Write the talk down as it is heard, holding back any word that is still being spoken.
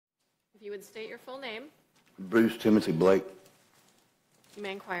If you would state your full name. Bruce Timothy Blake. You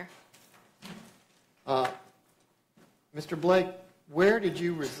may inquire. Mr. Blake, where did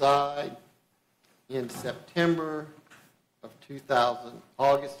you reside in September of 2000,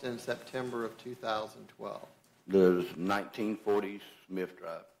 August and September of 2012? There's 1940 Smith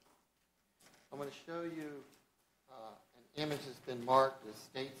Drive. I'm going to show you an image that's been marked as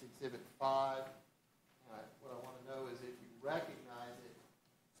States Exhibit 5. What I want to know is if you recognize it,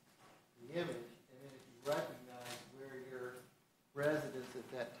 the image, and then if you recognize where your residence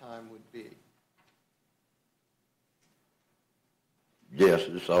at that time would be. Yes,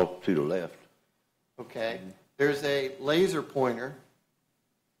 it's off to the left. Okay. There's a laser pointer.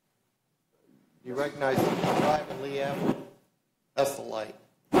 You recognize the drive and Lee Avenue? That's the light.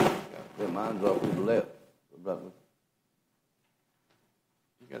 Yeah, mine's off to the left. You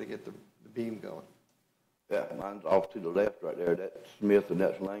got to get the beam going. Yeah, mine's off to the left right there. That's Smith and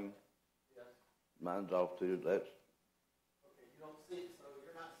that's Lane. Yes. Mine's off to the left. Okay, you don't see it, so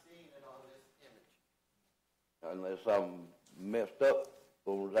you're not seeing it on this image. Unless I'm messed up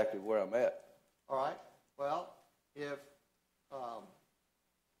for exactly where I'm at. All right. Well, if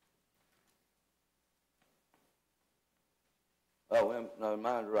Oh, well, no,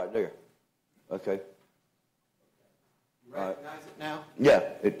 mine's right there. Okay. you recognize it now? Yeah,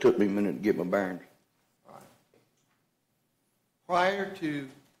 it took me a minute to get my bearings. All right. Prior to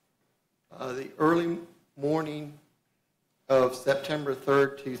the early morning of September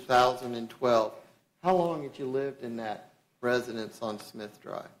 3rd, 2012, how long had you lived in that residence on Smith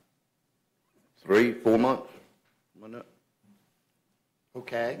Drive? 3, 4 months.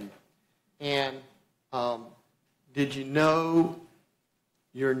 Okay. And did you know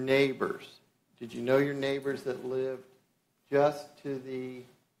your neighbors? Did you know your neighbors that lived just to the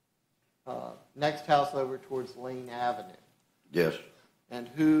next house over towards Lane Avenue? Yes. And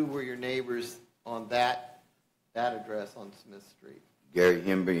who were your neighbors on that address on Smith Street? Gary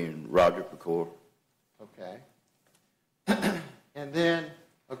Hembree and Roger Picior. Okay. And then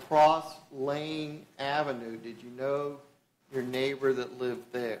across Lane Avenue, did you know your neighbor that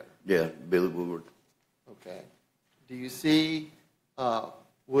lived there? Yeah, Billy Woodward. Okay. Do you see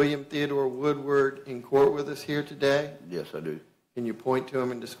William Theodore Woodward in court with us here today? Yes, I do. Can you point to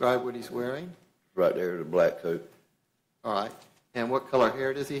him and describe what he's wearing? Right there, the black coat. All right. And what color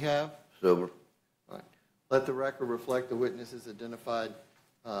hair does he have? Silver. All right. Let the record reflect the witnesses identified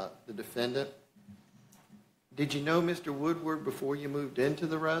the defendant. Did you know Mr. Woodward before you moved into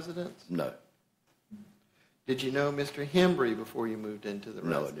the residence? No. Did you know Mr. Hembree before you moved into the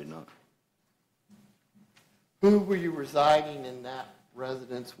residence? No, I did not. Who were you residing in that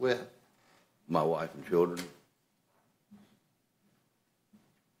residence with? My wife and children.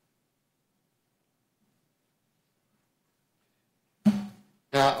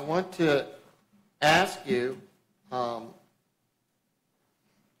 Now, I want to ask you,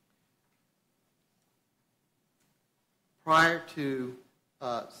 prior to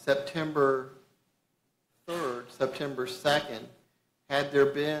September 3rd, September 2nd, had there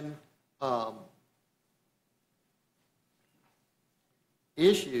been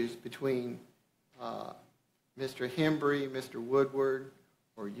issues between Mr. Hembree, Mr. Woodward,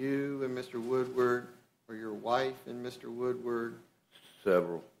 or you and Mr. Woodward, or your wife and Mr. Woodward?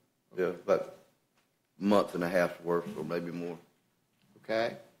 Several. Yeah, about a month and a half's worth or maybe more.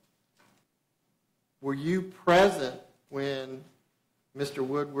 Okay. Were you present when Mr.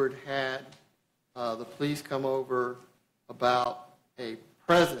 Woodward had the police come over about a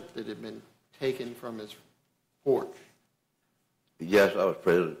present that had been taken from his porch? Yes, I was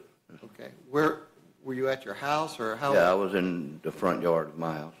present. Okay. Where were you at your house or how? Yeah, I was in the front yard of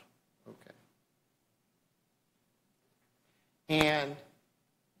my house. Okay. And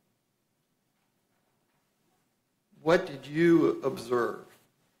what did you observe?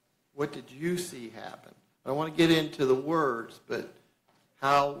 What did you see happen? I don't want to get into the words, but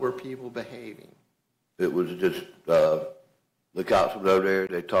how were people behaving? It was just the cops were over there.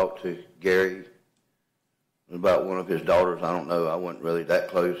 They talked to Gary about one of his daughters. I don't know. I wasn't really that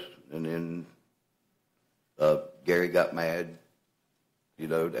close. And then Gary got mad, you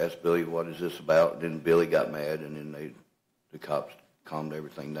know, asked Billy, what is this about? And then Billy got mad, and then the cops calmed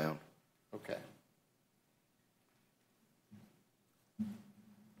everything down. Okay.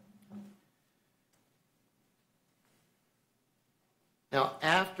 Now,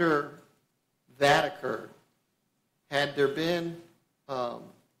 after that occurred, had there been,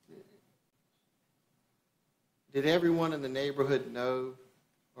 did everyone in the neighborhood know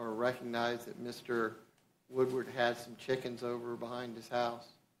or recognize that Mr. Woodward had some chickens over behind his house?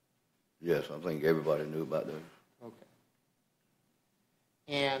 Yes, I think everybody knew about those. Okay.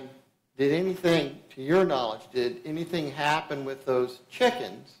 And did anything, to your knowledge, did anything happen with those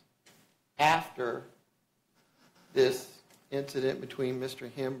chickens after this incident between Mr.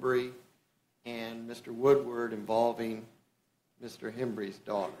 Hembree and Mr. Woodward involving Mr. Hembree's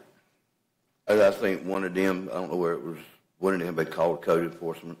daughter? I think one of them, I don't know where it was, one of them had called code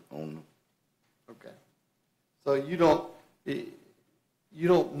enforcement on them. Okay. So you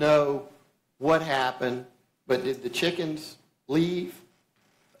don't know what happened, but did the chickens leave?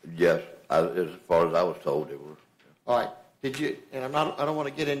 Yes, as far as I was told, they were. All right. Did you? And I don't want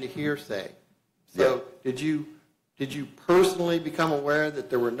to get into hearsay. So Yeah. did you personally become aware that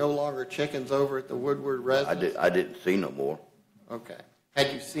there were no longer chickens over at the Woodward residence? I didn't see no more. Okay.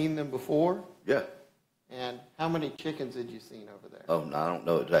 Had you seen them before? Yeah. And how many chickens had you seen over there? Oh, no, I don't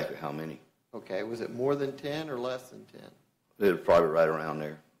know exactly how many. Okay. Was it more than 10 or less than 10? It was probably right around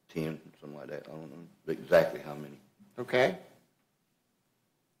there, 10, something like that. I don't know exactly how many. Okay.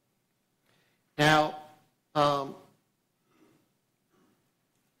 Now,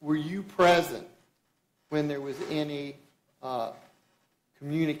 were you present when there was any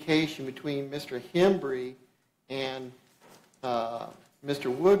communication between Mr. Hembree and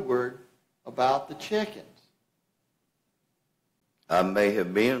Mr. Woodward about the chickens? I may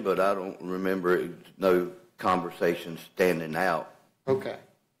have been, but I don't remember no conversation standing out. Okay.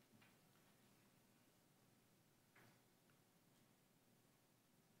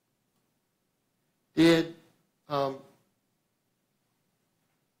 Did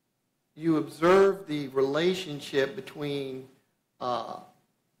you observe the relationship between the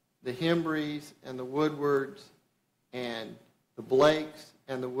Hembrees and the Woodwards and the Blakes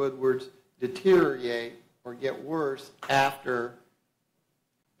and the Woodwards deteriorate or get worse after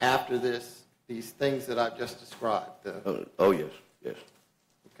these things that I've just described? Oh, yes, yes.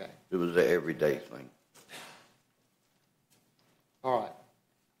 Okay. It was an everyday thing. All right.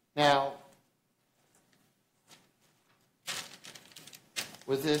 Now,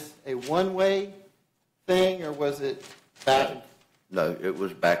 was this a one-way thing, or was it back and forth? No, it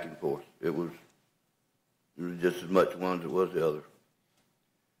was back and forth. It was just as much one as it was the other.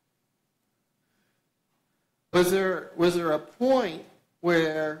 Was there a point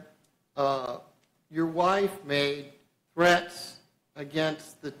where your wife made threats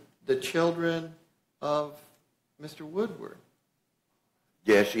against the children of Mr. Woodward?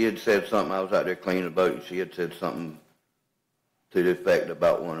 Yeah, she had said something. I was out there cleaning the boat, and she had said something to the effect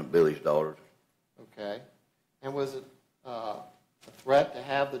about one of Billy's daughters. Okay. And was it a threat to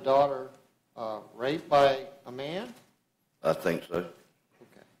have the daughter raped by a man? I think so.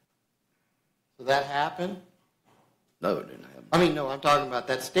 Okay. So that happened? No, it didn't happen. I mean, no, I'm talking about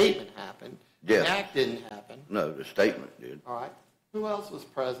that statement happened. Yeah. The act didn't happen. No, the statement did. All right. Who else was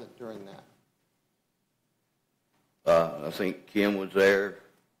present during that? I think Kim was there.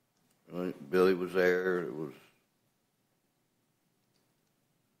 I think Billy was there. It was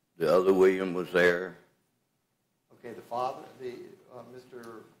the other William was there. Okay, the father,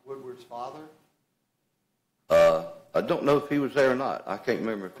 Mr. Woodward's father? I don't know if he was there or not. I can't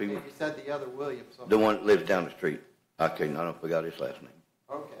remember if he Okay, was. you said the other William. So The one that lives down the street. I don't forgot his last name.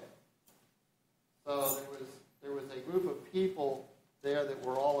 okay. So there was a group of people there that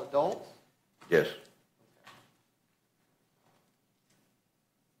were all adults? Yes.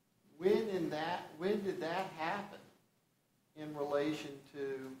 When did that happen in relation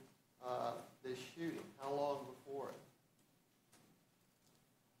to this shooting? How long before it?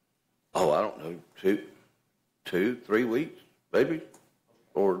 Oh, I don't know, 2, 3 weeks, maybe,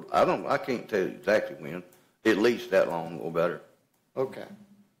 or I can't tell you exactly when. At least that long or better. Okay.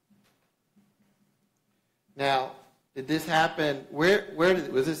 Now, did this happen? Where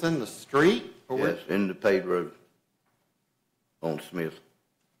was this in the street or Yes, in the paved road on Smith.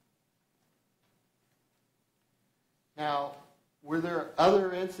 Now, were there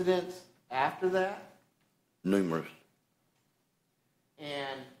other incidents after that? Numerous.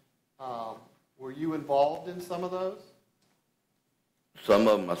 And were you involved in some of those? Some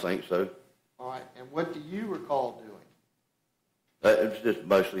of them, I think so. All right. And what do you recall doing? It was just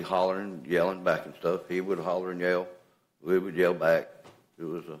mostly hollering, yelling back and stuff. He would holler and yell. We would yell back. It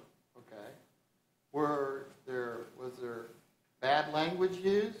was a... Okay. Was there bad language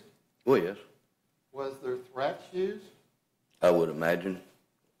used? Well, yes, Was there threats used? I would imagine.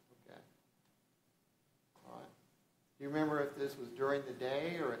 Okay. All right. Do you remember if this was during the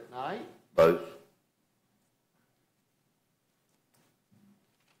day or at night? Both.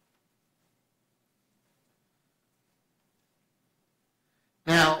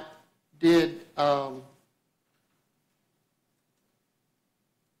 Now, did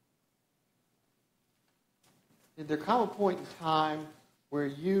there come a point in time where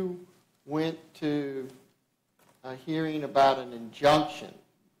you went to a hearing about an injunction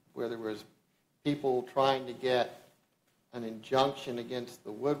where there was people trying to get an injunction against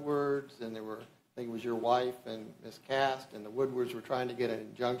the Woodwards, and there were, I think it was your wife and Ms. Cast, and the Woodwards were trying to get an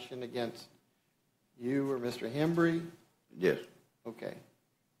injunction against you or Mr. Hembree? Yes. Okay.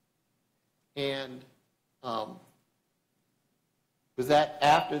 And was that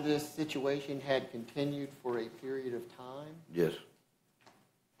after this situation had continued for a period of time? Yes.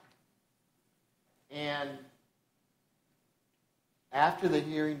 And after the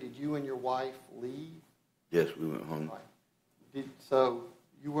hearing, did you and your wife leave? Yes, we went home. Right. So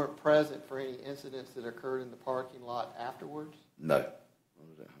you weren't present for any incidents that occurred in the parking lot afterwards? No. I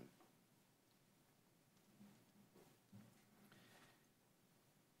was at home.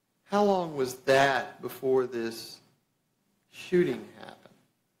 How long was that before this shooting happened?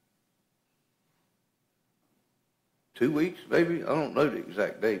 2 weeks, maybe? I don't know the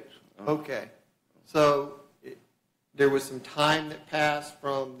exact dates. Okay. So there was some time that passed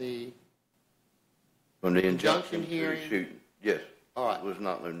from the From the injunction injunction to the hearing? shooting. Yes. All right. It was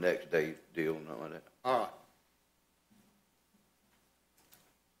not the next day deal, nothing like that. All right.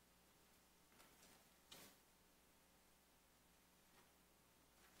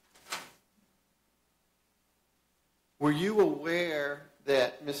 Were you aware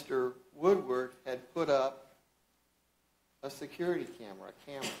that Mr. Woodward had put up a security camera, a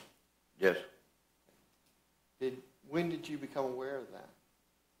camera? Yes. When did you become aware of that?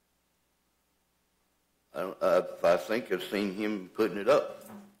 I think I've seen him putting it up.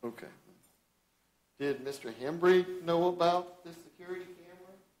 Okay. Did Mr. Hembree know about this security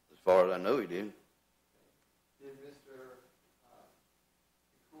camera? As far as I know, he did. Did Mr.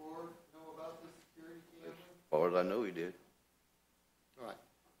 Picior know about this security camera? As far as I know, he did. All right.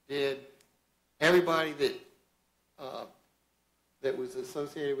 Did everybody that was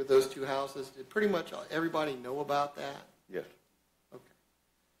associated with those two houses, did pretty much everybody know about that? Yes. Okay.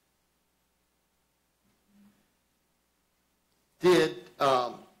 Did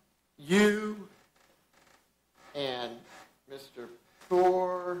you and Mr.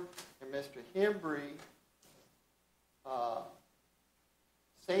 Picior and Mr. Hembree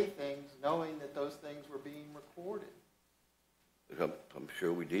say things knowing that those things were being recorded? I'm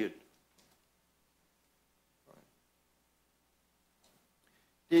sure we did.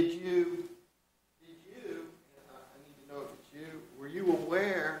 Did you, I need to know if it's you, were you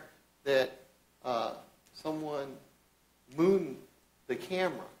aware that someone mooned the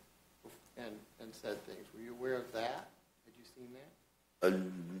camera and said things? Were you aware of that? Had you seen that?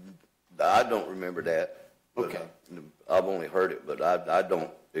 I don't remember that. Okay. I've only heard it, but I don't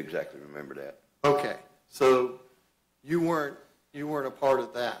exactly remember that. Okay. So you weren't a part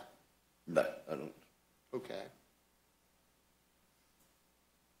of that? No, I don't. Okay.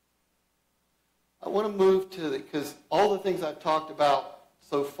 I want to move to because all the things I've talked about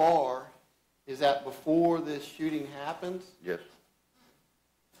so far, is that before this shooting happens? Yes.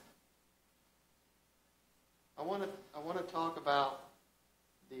 I want to talk about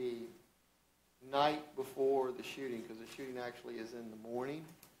the night before the shooting, because the shooting actually is in the morning.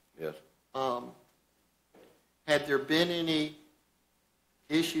 Yes. Had there been any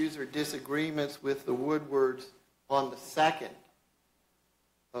issues or disagreements with the Woodwards on the 2nd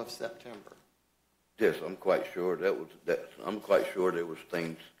of September? Yes, I'm quite sure I'm quite sure there was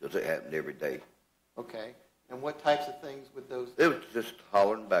things, because it happened every day. Okay. And what types of things would those? It was just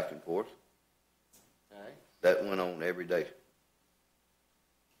hollering back and forth. Okay. That went on every day.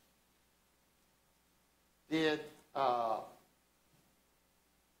 Well,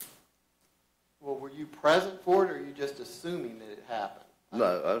 were you present for it, or are you just assuming that it happened? No,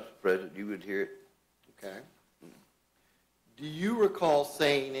 I was present. You would hear it. Okay. Do you recall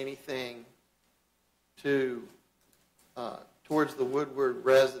saying anything towards the Woodward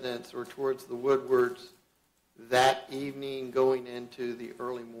residents or towards the Woodwards that evening going into the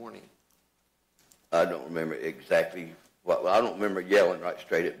early morning? I don't remember exactly what. I don't remember yelling right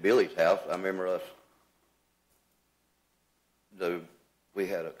straight at Billy's house. I remember us. We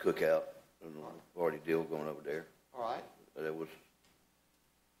had a cookout and a party deal going over there. All right. But it was.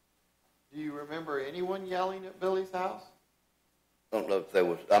 Do you remember anyone yelling at Billy's house? I don't know if there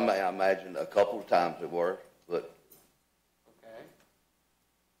was. I imagine a couple of times there were, but. Okay.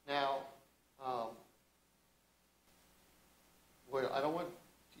 Now, well, I don't want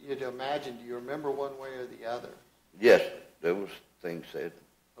you to imagine. Do you remember one way or the other? Yes, there was things said.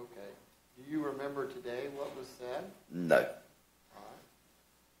 Okay. Do you remember today what was said? No. All right.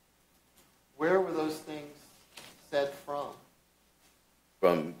 Where were those things said from?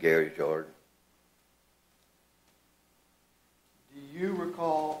 From Gary's yard. Do you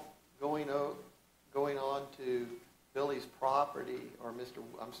recall going property, or Mr.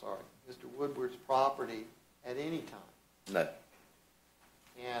 Woodward's property at any time? No.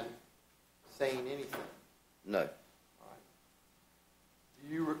 And saying anything? No. All right.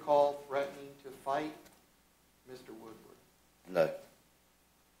 Do you recall threatening to fight Mr. Woodward? No.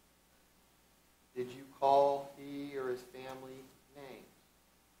 Did you call he or his family names?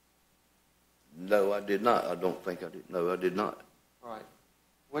 No, I did not. I don't think I did. No, I did not. All right.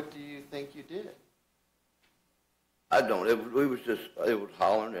 What do you think you did? I don't. It was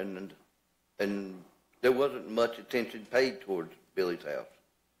hollering, and there wasn't much attention paid towards Billy's house.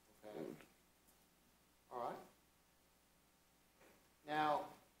 Okay. All right. Now,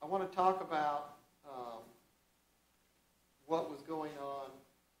 I want to talk about what was going on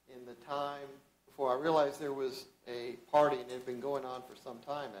in the time before. I realized there was a party, and it had been going on for some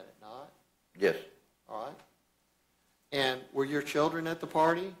time, had it not? Yes. All right. And were your children at the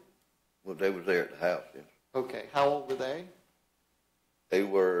party? Well, they was there at the house, yes. Okay. How old were they? They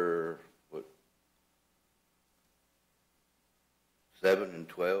were, 7 and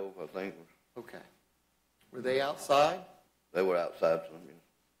 12, I think. Okay. Were they outside? They were outside some, yes.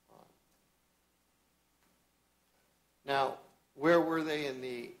 Now, where were they in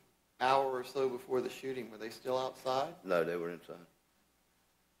the hour or so before the shooting? Were they still outside? No, they were inside.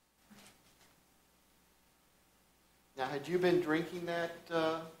 Now, had you been drinking that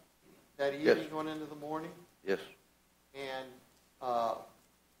evening Yes. going into the morning? Yes. And how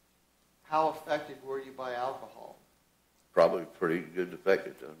affected were you by alcohol? Probably pretty good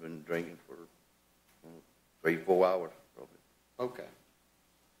affected. I've been drinking for 3-4 hours, probably. Okay.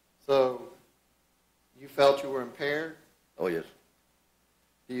 So, you felt you were impaired? Oh, yes.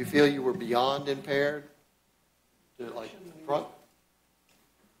 Do you feel you were beyond impaired? Front?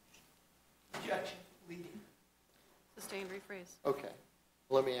 Objection, leading. Sustained, rephrase. Okay.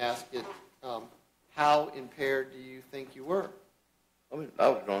 Let me ask it, how impaired do you think you were? I mean, I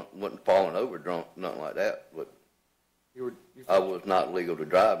was drunk, wasn't falling over drunk, nothing like that, but You I was not legal to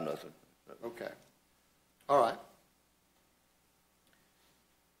drive, nothing. Okay. All right.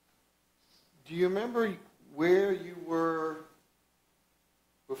 Do you remember where you were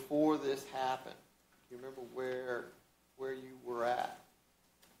before this happened? Do you remember where you were at?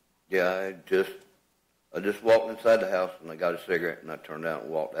 Yeah, I just walked inside the house and I got a cigarette and I turned out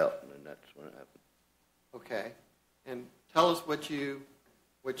and walked out, and then that's when it happened. Okay. And tell us what you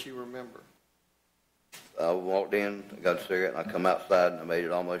remember. I walked in, I got a cigarette, and I come outside, and I made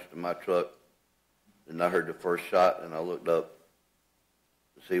it almost to my truck. And I heard the first shot, and I looked up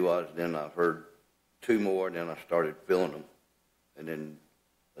to see what it was. Then I heard 2 more, and then I started feeling them. And then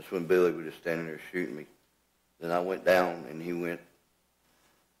that's when Billy was just standing there shooting me. Then I went down, and he went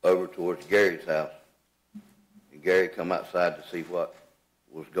over towards Gary's house. And Gary come outside to see what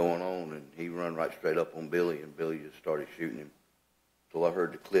was going on, and he run right straight up on Billy, and Billy just started shooting him. So I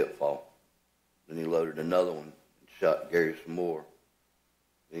heard the clip fall. Then he loaded another one and shot Gary some more.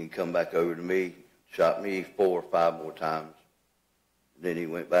 Then he come back over to me, shot me 4 or 5 more times. Then he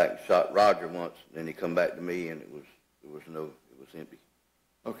went back and shot Roger once. Then he come back to me, and it was empty.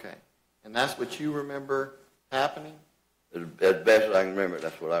 Okay. And that's what you remember happening? As best as I can remember,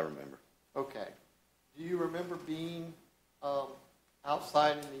 that's what I remember. Okay. Do you remember being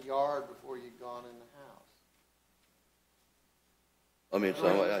outside in the yard before you'd gone in the house? I mean,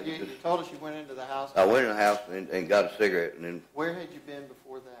 You told us you went into the house. I went in the house and got a cigarette, and then Where had you been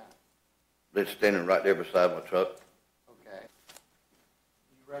before that? they're standing right there beside my truck. Okay.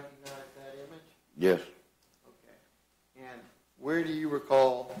 You recognize that image? Yes. Okay. And where do you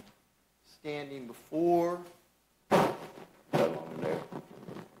recall standing before? Right along in there.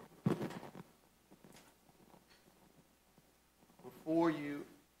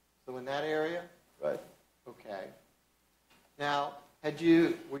 So in that area? Right. Okay. Now, were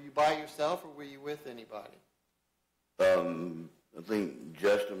you by yourself or were you with anybody? I think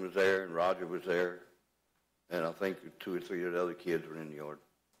Justin was there and Roger was there, and I think 2 or 3 of the other kids were in the yard.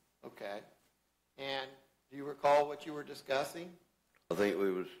 Okay. And do you recall what you were discussing? I think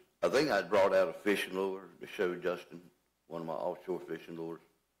I brought out a fishing lure to show Justin, one of my offshore fishing lures.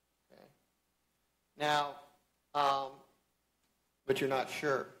 Okay. Now, but you're not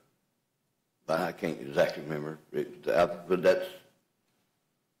sure. I can't exactly remember, but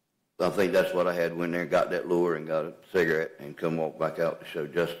I think that's what I had. Went there and got that lure and got a cigarette and come walk back out to show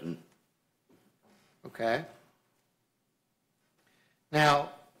Justin. Okay. Now,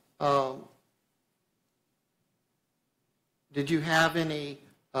 did you have anything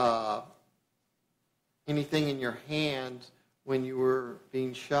in your hands when you were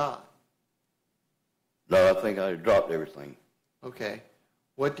being shot? No, I think I dropped everything. Okay.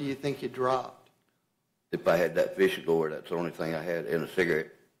 What do you think you dropped? If I had that fishing lure, that's the only thing I had, and a cigarette.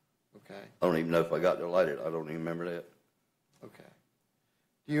 Okay. I don't even know if I got to light it. I don't even remember that. Okay.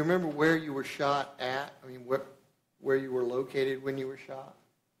 Do you remember where you were shot at? I mean, where you were located when you were shot?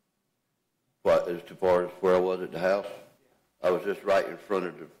 What, as far as where I was at the house? I was just right in front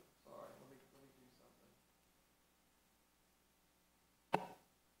of the... Sorry, let me do something.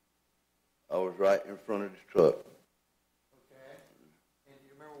 I was right in front of the truck. Okay. And do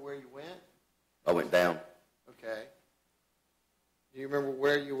you remember where you went? I went down. Okay. Do you remember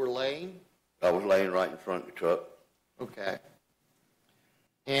where you were laying? I was laying right in front of the truck. Okay.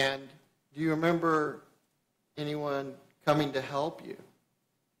 And do you remember anyone coming to help you?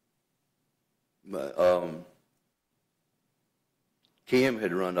 But, Kim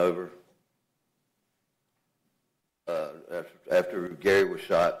had run over after Gary was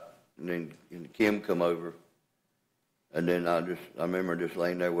shot, and then Kim come over, and then I remember just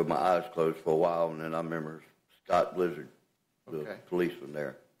laying there with my eyes closed for a while, and then I remember Scott Blizzard, the policeman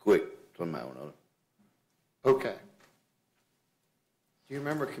there, quick somehow or another. Okay. Do you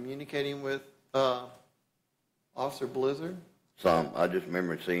remember communicating with Officer Blizzard? Some. I just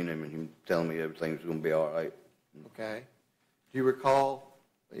remember seeing him and him telling me everything was going to be all right. Okay. Do you recall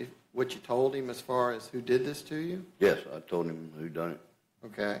what you told him as far as who did this to you? Yes, I told him who done it.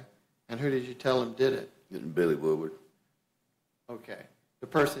 Okay. And who did you tell him did it? Billy Woodward. Okay. The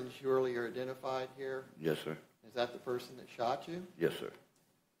person you earlier identified here, Yes, sir. is that the person that shot you? Yes, sir.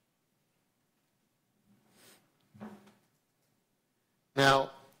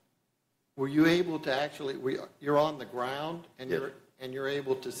 Now, were you able to actually, you're on the ground and Yes. you're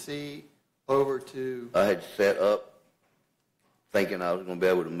able to see over to, I had set up thinking I was going to be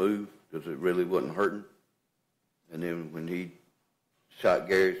able to move because it really wasn't hurting. And then when he shot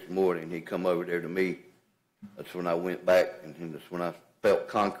Gary some more and he come over there to me, that's when I went back and that's when I felt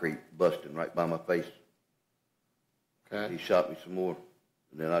concrete busting right by my face. okay, He shot me some more.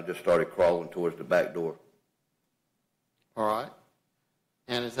 And then I just started crawling towards the back door. all right.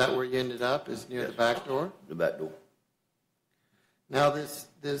 And is that where you ended up, is near Yes. the back door? The back door. Now, this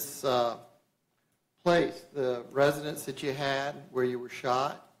place, the residence that you had where you were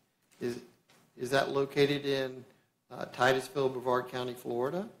shot, is that located in Titusville, Brevard County,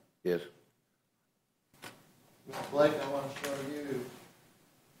 Florida? Yes. Mr. Blake, I want to show you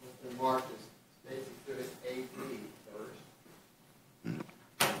what's been marked as State's Exhibit AB first. And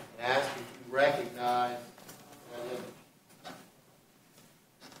ask if you recognize that image.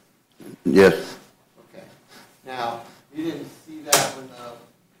 Yes. Okay. Now, you didn't see that when the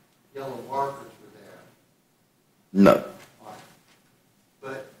yellow markers were there. No. All right.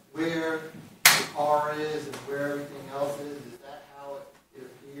 But where the car is and where everything else is that how it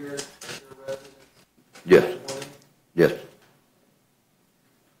appeared at your residence? Yes. that morning? Yes.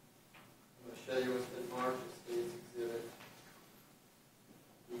 I'm going to show you what's been marked as State's Exhibit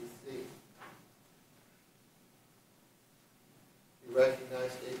BC. You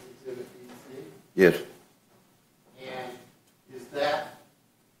recognize State's Exhibit BC? Yes. And is that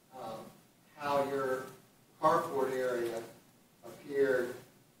how your carport area appeared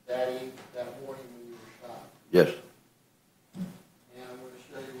that morning when you were shot? Yes. And I'm going to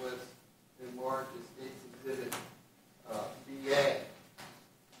show you what's been marked as State's Exhibit BA.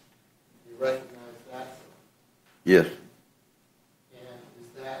 You recognize that? Yes. And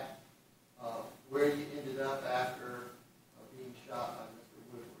is that where you ended up after being shot by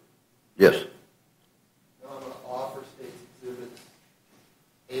Mr. Woodward? Yes. Now I'm going to offer State's Exhibits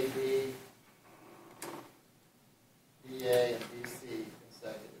AB, BA, and BC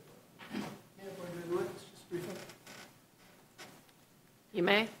consecutively. Yeah, if we're going to do it, let's just briefly. You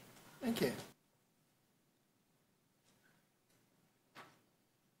may. Thank you.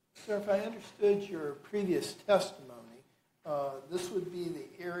 Sir, if I understood your previous testimony, this would be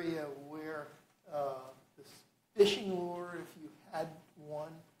the area where this fishing lure, if you had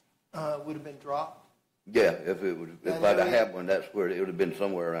one, would have been dropped? Yeah, if I'd have had one, that's where it would have been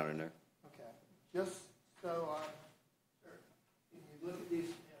somewhere around in there. Okay. Just so sure. Can you look at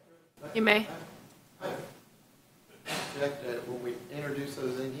these? You may. Check that when we introduce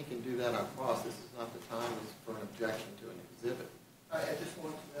those in, he can do that on cross. This is not the time for an objection to an exhibit. I just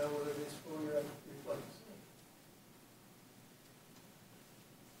want to know whether these fully reflect the same.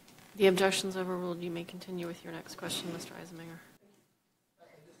 The objection's overruled. You may continue with your next question, Mr. Eisenmenger. I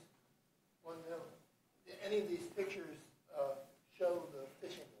just want to know, do any of these pictures show the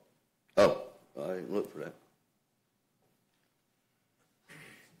fishing lure? Oh, I didn't look for that.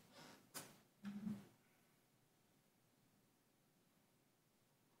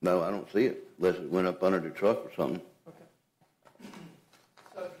 No, I don't see it, unless it went up under the truck or something. Okay.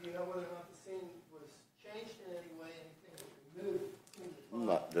 So do you know whether or not the scene was changed in any way, anything was removed between the time?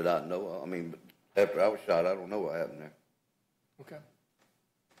 Not that I know of. I mean, after I was shot, I don't know what happened there. Okay.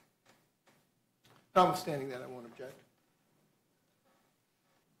 Notwithstanding that, I won't object.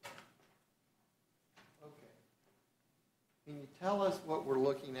 Okay. Can you tell us what we're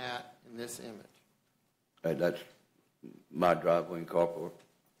looking at in this image? That's my driveway and carport.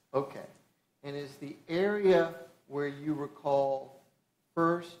 Okay. And is the area where you recall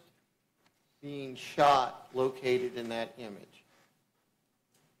first being shot located in that image?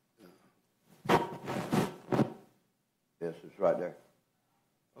 Yes, it's right there.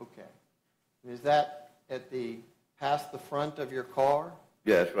 Okay. And is that past the front of your car?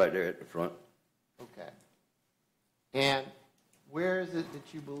 Yeah, it's right there at the front. Okay. And where is it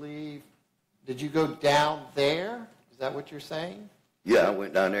that you believe, did you go down there? Is that what you're saying? Yeah, I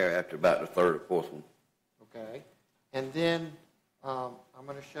went down there after about the third or fourth one. Okay. And then I'm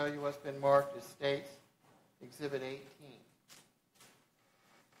going to show you what's been marked as States Exhibit 18.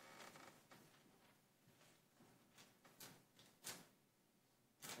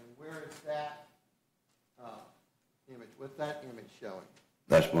 And where is that image? What's that image showing?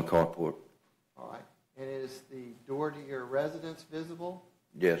 That's my carport. All right. And is the door to your residence visible?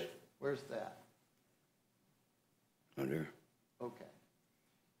 Yes, Where's that? right there. Okay.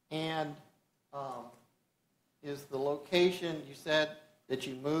 And is the location, you said that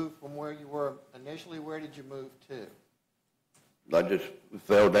you moved from where you were initially, where did you move to? I just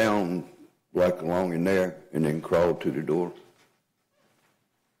fell down like along in there and then crawled to the door.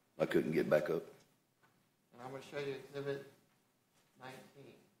 I couldn't get back up. And I'm going to show you Exhibit 19.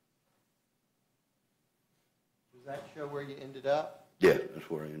 Does that show where you ended up? Yeah, that's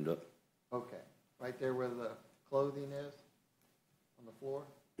where I ended up. Okay. Right there where the clothing is on the floor?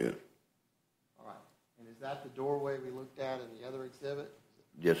 Yeah. All right. And is that the doorway we looked at in the other exhibit?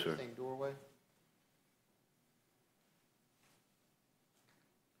 Yes, sir. Same doorway?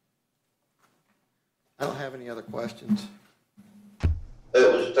 I don't have any other questions.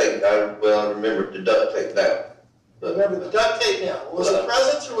 It was tape. I remember the duct tape down. Remember the duct tape now, was it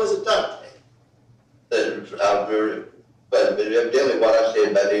presents or was it duct tape? I remember, but evidently what I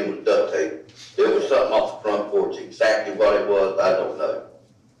said back then was duct tape. There was something off the front porch. Exactly what it was, I don't know.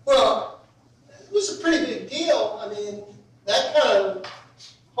 Well, it was a pretty big deal. I mean, that kind of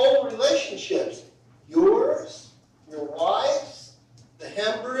whole relationships, yours, your wife's, the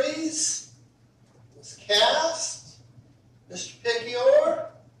Hembrees, Miss Cass, Mr. Picior,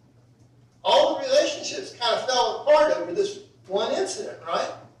 all the relationships kind of fell apart over this one incident,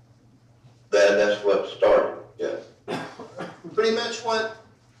 right? That's what started, yeah. Pretty much went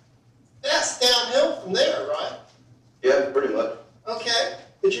fast downhill from there, right? Yeah, pretty much. Okay,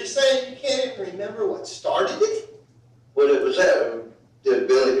 but you're saying you can't even remember what started it? Well, it was that.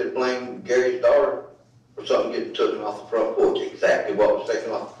 Billy had blamed Gary's daughter for something getting taken off the front porch. Exactly what was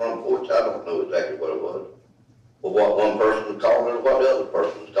taken off the front porch, I don't know exactly what it was. Or what one person was calling it, or what the other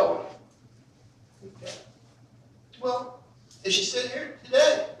person was calling it. Okay. Well, as you sit here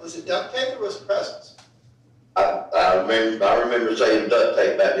today, was it duct tape or was it presents? I remember saying duct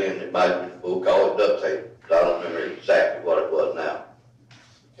tape back then. It might have been, we'll call it duct tape. I don't remember exactly what it was now.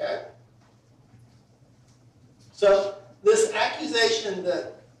 Okay. So this accusation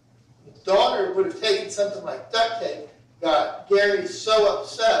that the daughter would have taken something like duct tape got Gary so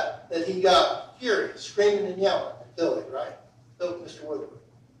upset that he got furious, screaming and yelling at Billy, right? Mr. Woodward.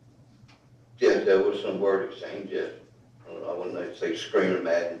 Yes, there was some word exchange, yes. I wouldn't say screaming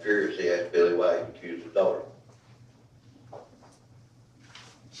mad and furious. He asked Billy why he accused his daughter.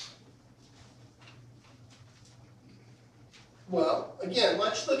 Well, again, why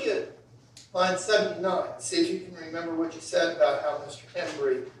don't you look at line 79, see if you can remember what you said about how Mr.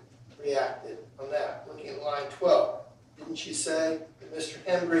 Hembree reacted on that. Looking at line 12, didn't you say that Mr.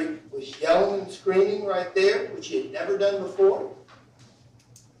 Hembree was yelling and screaming right there, which he had never done before?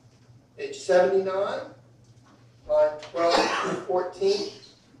 Page 79, line 12 through 14.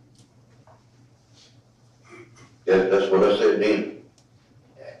 Yeah, that's what I said then.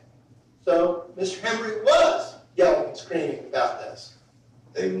 Okay. So Mr. Hembree was yelling and screaming about this.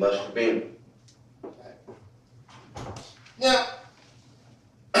 They must have been. Okay. Now,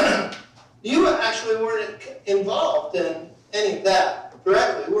 you actually weren't involved in any of that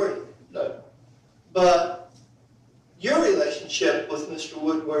directly, were you? No. But your relationship with Mr.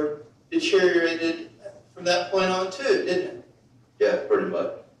 Woodward deteriorated from that point on too, didn't it? Yeah, pretty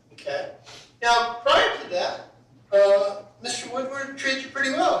much. Okay. Now, prior to that, Mr. Woodward treated you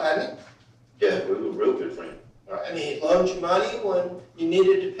pretty well, hadn't he? Yeah, we were real good friends. All right. I mean, he loaned you money when you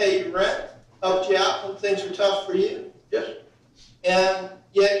needed to pay your rent, helped you out when things were tough for you. Yes. And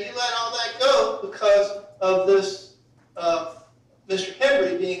yet you let all that go because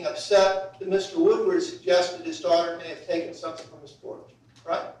something from his porch,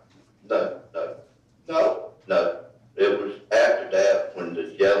 right? No. No? It was after that when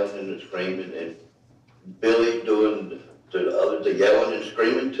the yelling and the screaming and Billy doing to the others, the yelling and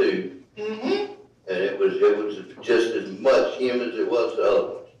screaming too. Mm-hmm. And it was just as much him as it was the other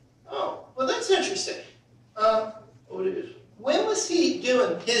ones. Oh, well, that's interesting. Oh, it is. When was he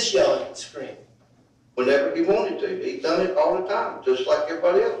doing his yelling and screaming? Whenever he wanted to. He done it all the time, just like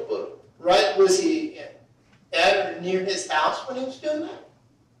everybody else was. Right? Was he at or near his house when he was doing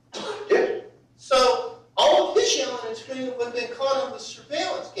that? Yes. So all of his yelling and screaming would have been caught on the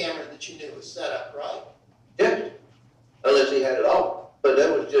surveillance camera that you knew was set up, right? Yes. Unless he had it all. But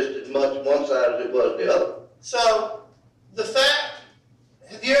that was just as much one side as it was the other. So the fact,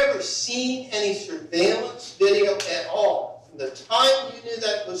 have you ever seen any surveillance video at all from the time you knew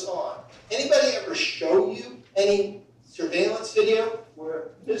that was on? Anybody ever show you any surveillance video where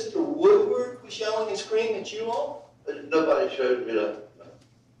Mr. Woodward was yelling and screaming at you all? But nobody showed me that.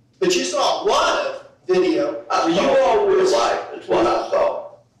 But you saw a lot of video. I where saw you it all in real was- life. That's what I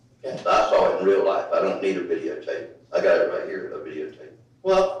saw. Okay. I saw it in real life. I don't need a videotape. I got it right here, a videotape.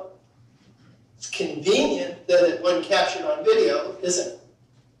 Well, it's convenient that it wasn't captured on video, isn't it?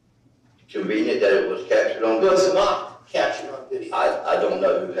 Convenient that it was captured on It was video. not captured on video. I don't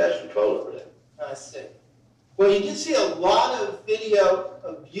know who has control over that. I see. Well, you did see a lot of video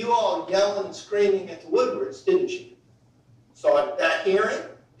of you all yelling and screaming at the Woodwards, didn't you? Saw it at that hearing.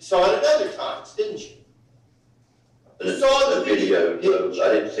 You saw it at other times, didn't you? You saw the video, didn't you?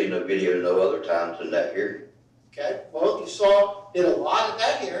 I didn't see no video no other times in that hearing. Okay. Well, you saw it a lot at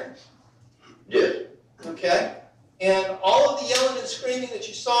that hearing. Yes. Okay. And all of the yelling and screaming that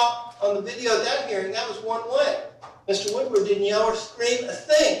you saw on the video at that hearing, that was one way. Mr. Woodward didn't yell or scream a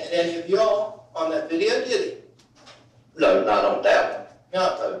thing at any of y'all on that video, did he? No, not on that one.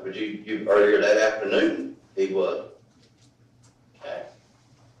 No. No, but you earlier that afternoon, he was. Okay.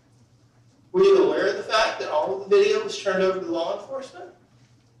 Were you aware of the fact that all of the video was turned over to law enforcement?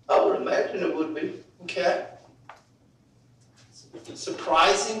 I would imagine it would be. Okay.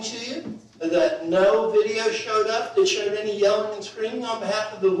 Surprising to you that no video showed up that showed any yelling and screaming on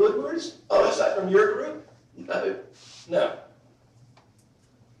behalf of the Woodwards? Oh, is that from your group? No. No.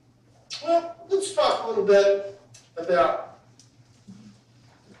 Well, let's talk a little bit about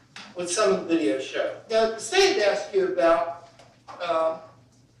what some of the videos show. Now, the state asked you about a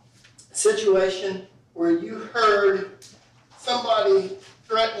situation where you heard somebody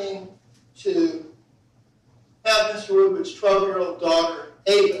threatening to have Mr. Woodward's 12-year-old daughter,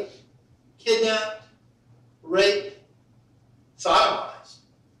 Ava, kidnapped, raped, sodomized.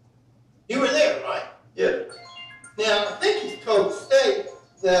 You were there, right? Yes. Now, I think you told the state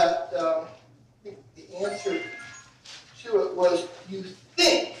that I think the answer to it was you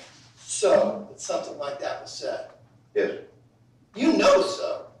think so, that something like that was said. Yes. You know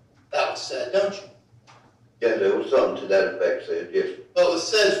so that was said, don't you? Yeah, there was something to that effect said, yes. Well, it was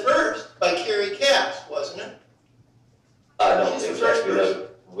said first by Carrie Cass, wasn't it? I don't She's the first exactly know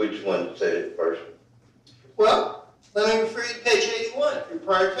which one said it first. Well, let me refer you to page 81 of your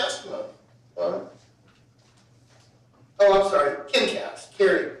prior testimony. All right. Oh, I'm sorry, Kim Cass,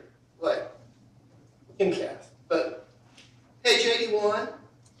 Carrie, Kim Cass. But page 81,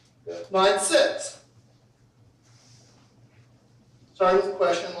 Yeah. line 6. Starting with the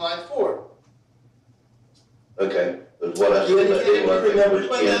question, line 4. Okay, that's what I You said. indicated you remember was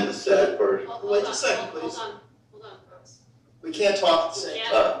when Kim that was said said. it first. Wait a second, please. Hold on, folks. We can't talk at the We same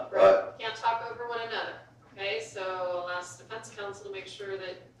can't, time. right. can't talk over one another, okay? So I'll ask defense counsel to make sure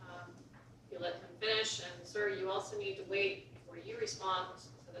that you let him finish. And sir, you also need to wait before you respond so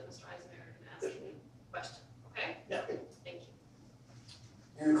that Mr. Eisenberg can ask you a question, okay? Yeah. Thank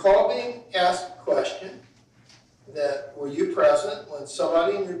you. You recall being asked a question that were you present when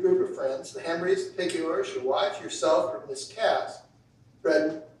somebody in your group of friends, the Hembrees, the Piciors, your wife, yourself, or Miss Cass,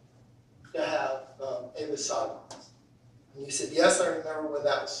 threatened to have Ava sodomized? And you said, yes, I remember when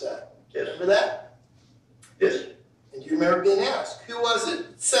that was said. Yes. Remember that? Yes. And you remember being asked, who was it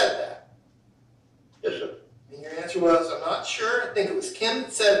that said that? Yes, sir. And your answer was, I'm not sure. I think it was Kim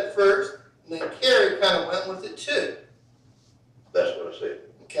that said it first, and then Carrie kind of went with it too. That's what I said.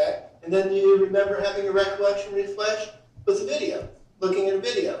 Okay? And then you remember having a recollection refresh with a video, looking at a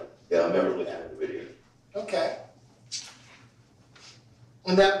video. Yeah, I remember looking at the video. Okay.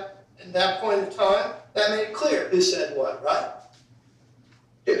 And at that point in time, that made it clear who said what, right?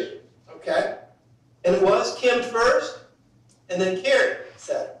 Yes. Okay. And it was Kim first, and then Carrie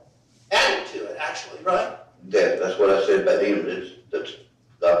said it. Added to it, actually, right? Yeah, that's what I said back then.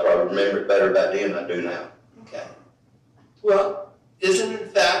 I probably remember it better back then than I do now. Okay. Well, isn't it in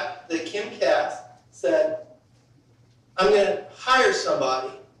fact that Kim Cass said, I'm going to hire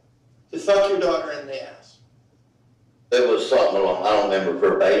somebody to fuck your daughter in the ass. It was something along, I don't remember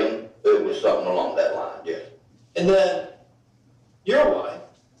verbatim, it was something along that line, yes. And then your wife,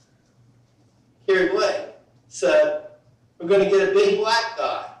 Carrie Blake, said, we're going to get a big black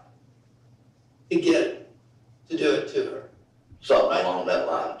guy to do it to her. Something along that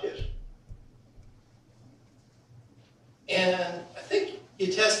line, yes. And I think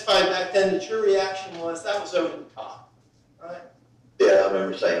you testified back then that your reaction was that was over the top, right? Yeah, I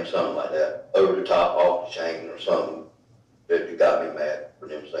remember saying something like that, over the top, off the chain or something, that got me mad for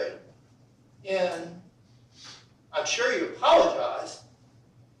them saying it. And I'm sure you apologized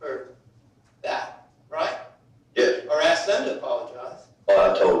for that, right? Yes. Or asked them to apologize.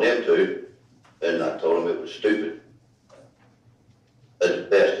 Well, I told them to, and I told them it was stupid. As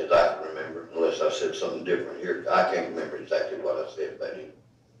best as I can remember, unless I said something different here. I can't remember exactly what I said back then.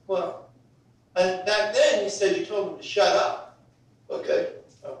 Well, and back then you said you told them to shut up. Okay.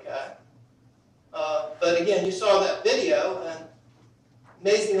 Okay. But again, you saw that video, and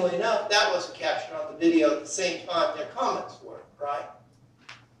amazingly enough, that wasn't captured on the video at the same time their comments were, right?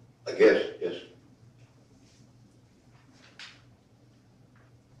 I guess, yes.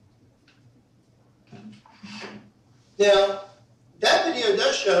 Now, that video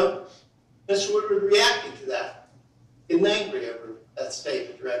does show Mr. Woodward reacting to that, getting angry over that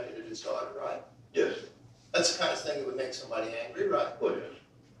statement directed at his daughter, right? Yes. That's the kind of thing that would make somebody angry, right? Well, yes.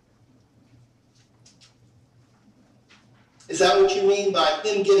 Is that what you mean by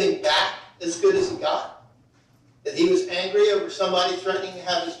him giving back as good as he got? That he was angry over somebody threatening to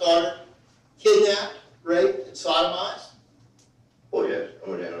have his daughter kidnapped, raped, and sodomized? Well, yes. I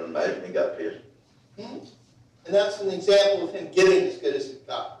would imagine he got pissed. Hmm? And that's an example of him giving as good as he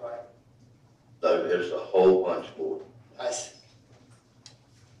got, right? No, there's a whole bunch more. I see.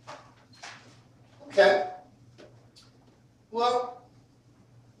 Okay. Well,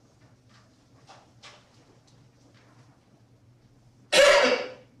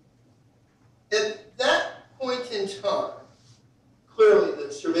 at that point in time, clearly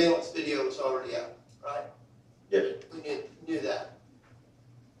the surveillance video was already out, right? Yes. We knew that.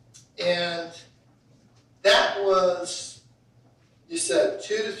 And that was, you said,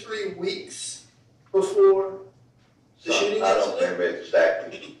 2 to 3 weeks before the shooting I don't incident? remember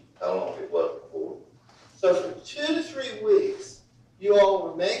exactly how long it was before. So for 2 to 3 weeks, you all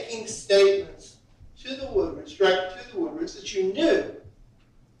were making statements to the Woodwards, directed to the Woodwards, that you knew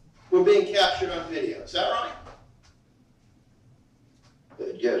were being captured on video. Is that right?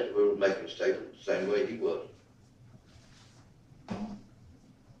 Yes, we were making statements the same way he was.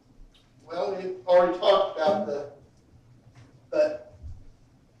 Well, we already talked about but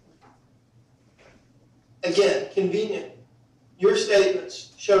again, convenient. Your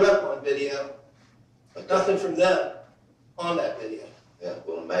statements showed up on video, but nothing from them on that video. Yeah,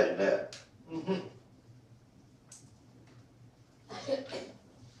 well, imagine that. Mm-hmm.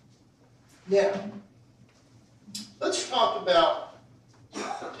 Now, let's talk about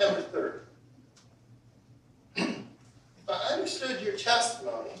September 3rd. If I understood your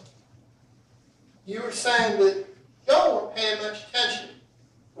testimony, you were saying that y'all weren't paying much attention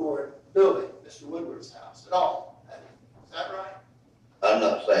toward building Mr. Woodward's house at all. Is that right? I'm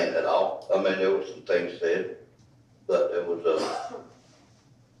not saying at all. I mean, there were some things said, but it was,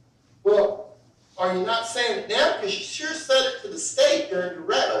 Well, are you not saying it now? Because you sure said it to the state during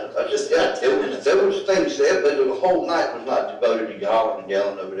direct. I just, yeah, there was things said, but the whole night was not devoted to hollering and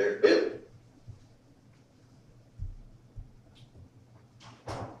yelling over there at Billy.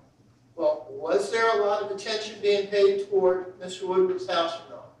 Well, was there a lot of attention being paid toward Mr. Woodward's house or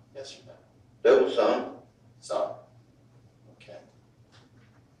not? Yes or no? There was some. Some. Okay.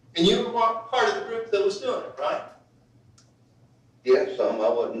 And you were part of the group that was doing it, right? Yeah, some. I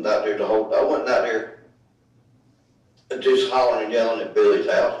wasn't out there I wasn't out there just hollering and yelling at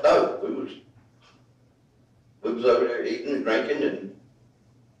Billy's house. No, we was over there eating and drinking and.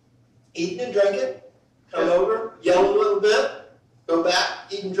 Eating and drinking, come over, yell a little bit, go back,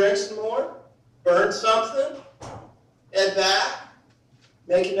 eat and drink some more, burn something, head back,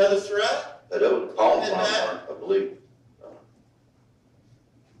 make another threat. That was a palm farm, I believe.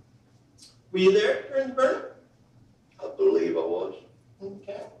 Were you there during the burning? I believe I was.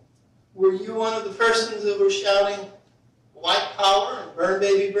 Okay. Were you one of the persons that were shouting white power and burn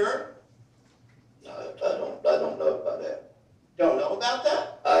baby burn? No, I don't know about that. Don't know about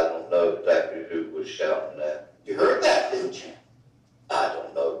that? I don't know exactly who was shouting that. You heard that, didn't you? I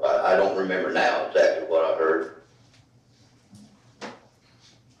don't know. I don't remember now exactly what I heard.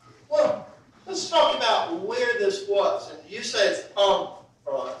 Well, let's talk about where this was. And you say it's Palm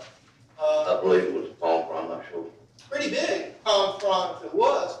Front. I believe it was a palm farm, I'm not sure. Pretty big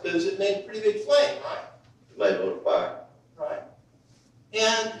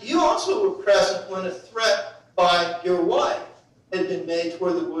And you also were present when a threat by your wife had been made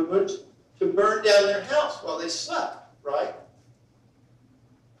toward the Woodwards to burn down their house while they slept, right?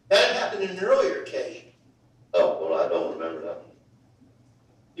 That had happened in an earlier occasion. Oh, well, I don't remember that one.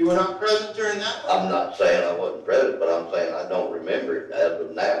 You were not present during that one? I'm not saying I wasn't present, but I'm saying I don't remember it. As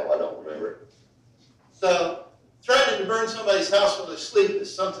of now, I don't remember it. So, threatening to burn somebody's house while they're sleeping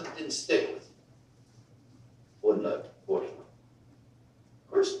is something that didn't stick with you. Wouldn't know, of course not.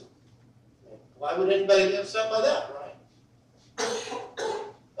 Of course not. Why would anybody be upset by that, right?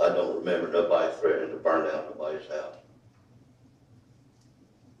 I don't remember nobody threatening to burn down nobody's house.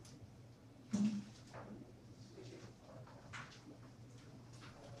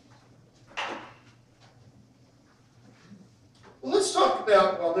 Well, let's talk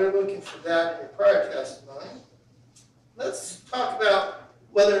about, while they're looking for that in your prior testimony, let's talk about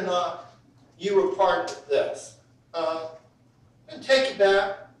whether or not you were part of this. And take you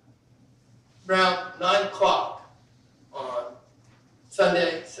back around 9 o'clock on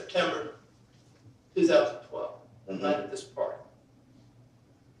Sunday, September 2012, the night of this party.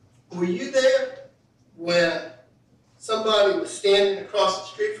 Were you there when somebody was standing across the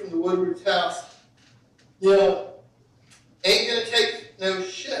street from the Woodward's house, ain't gonna take no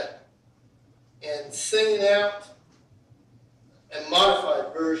shit, and singing out a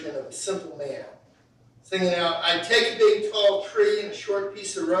modified version of A Simple Man? Singing out, I'd take a big tall tree and a short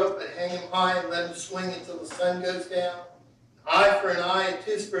piece of rope and hang him high and let him swing until the sun goes down. Eye for an eye and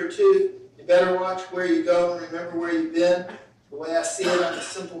tooth for a tooth. You better watch where you go and remember where you've been. The way I see it, I'm a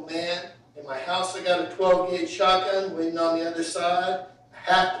simple man. In my house, I got a 12-gauge shotgun waiting on the other side.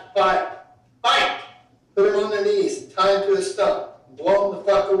 I have to fight. Fight! Put them on their knees and tie them to a stump and blow them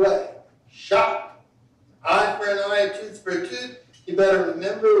the fuck away. Shot! Eye for an eye, a tooth for a tooth. You better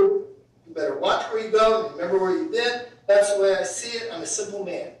remember, you better watch where you go and remember where you've been. That's the way I see it. I'm a simple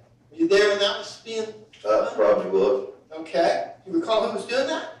man. Were you there when that was being done? Probably was. Okay. Do you recall who was doing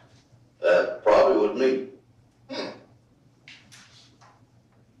that? That probably was me.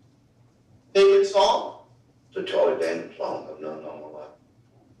 Favorite song? It's a Charlie Daniels song I've known all my life.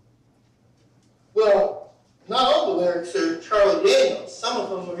 Well, not all the lyrics are Charlie Daniels. Some of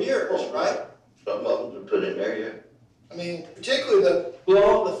them are yours, right? Some of them are put in there, yeah. I mean, particularly the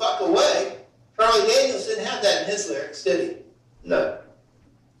blow 'em the fuck away. Charlie Daniels didn't have that in his lyrics, did he? No.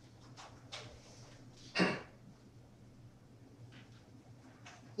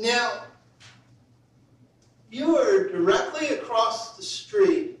 Now, you were directly across the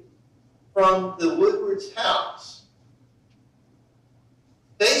street from the Woodward's house,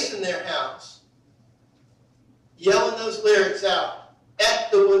 facing their house, yelling those lyrics out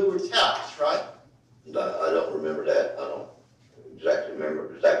at the Woodward's house, right? No, I don't remember that. I don't exactly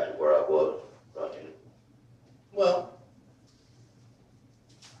remember exactly where I was running. Well,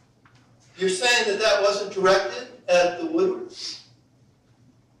 you're saying that that wasn't directed at the Woodwards?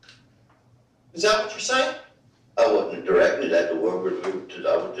 Is that what you're saying? I wasn't directed at the Woodward.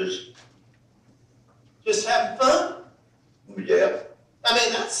 I was Just having fun? yeah. I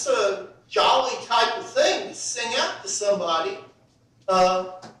mean, that's a jolly type of thing to sing out to somebody.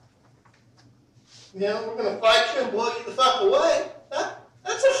 We're going to fight you and blow you the fuck away.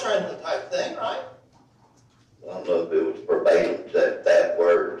 That's a friendly type thing, right? I don't know if it was verbatim that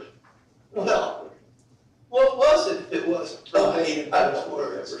words. Well, what was it if it wasn't verbatim I those don't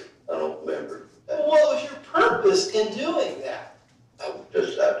words? remember. I don't remember. Well, what was your purpose in doing that? I was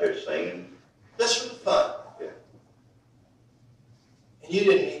just out there singing. Just for the fun? Yeah. And you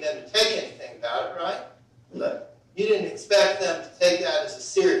didn't mean them to take anything about it, right? No. You didn't expect them to take that as a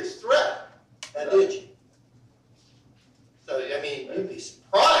serious threat, did you? So, I mean, you'd be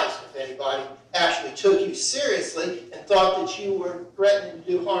surprised if anybody actually took you seriously and thought that you were threatening to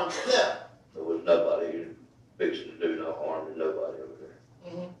do harm to them. There was nobody fixing to do no harm to nobody over there.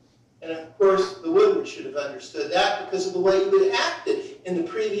 Mm-hmm. And of course, the Woodward should have understood that because of the way you had acted in the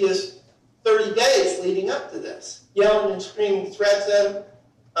previous 30 days leading up to this. Yelling and screaming threats at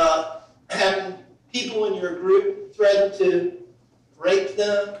them, having people in your group threaten to rape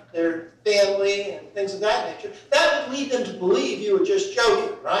them, their family, and things of that nature. That would lead them to believe you were just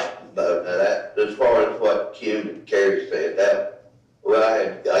joking, right? But that, as far as what Kim and Carrie said,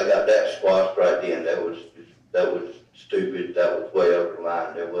 I got that squashed right then. That was stupid. That was way over the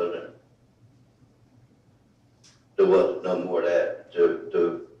line. There wasn't no more of that.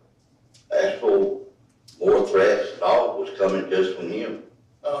 The actual more threats and all was coming just from him.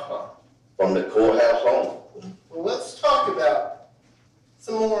 From the courthouse on. Well, let's talk about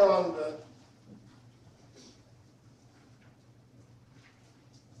some more on the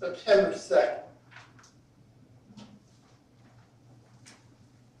September 2nd.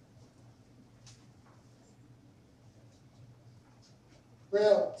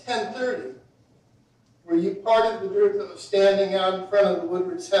 around 10:30, were you part of the group that was standing out in front of the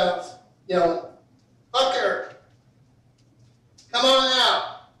Woodward's house yelling, "Fucker, come on out.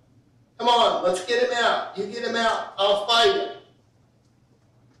 Come on, let's get him out. You get him out, I'll fight him.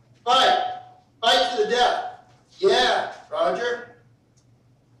 Fight. Fight to the death." "Yeah, Roger.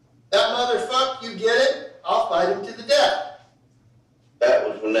 That motherfucker, you get it? I'll fight him to the death." That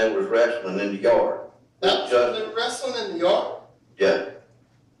was when they was wrestling in the yard. That was when they were wrestling in the yard? Yeah.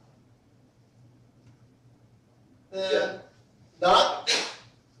 Not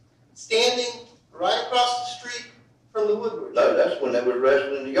standing right across the street from the Woodwards. No, that's when they was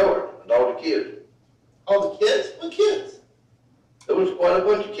wrestling in the yard with all the kids. All the kids? What kids? There was quite a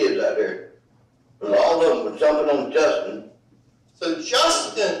bunch of kids out there. And all of them were jumping on Justin. So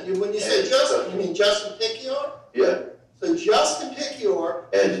Justin, when you say Justin, you mean Justin Picior? Yeah. So Justin Picior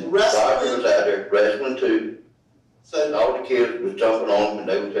is And Roger wrestling. was out there wrestling too. And So, all the kids was jumping on him and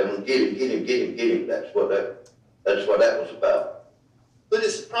they were telling him, get him, get him, get him, get him. That's what that was about. but it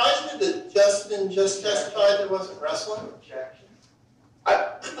surprised me that Justin just testified there wasn't wrestling. Objection.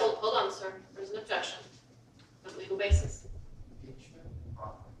 Hold on, sir. There's an objection. On legal basis. Impeachment.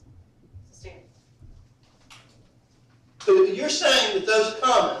 Sustained. So you're saying that those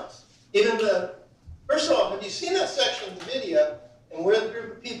comments, even the, first of all, have you seen that section of the video and where the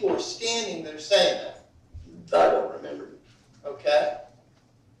group of people were standing that are saying that? I don't remember. Okay?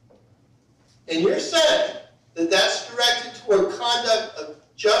 And you're saying that that's directed toward conduct of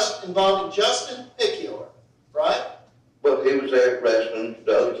involving Justin Picior, right? Well, he was there wrestling,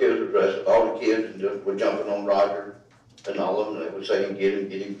 the other kids were wrestling, all the kids were jumping on Roger and all of them. They were saying, get him,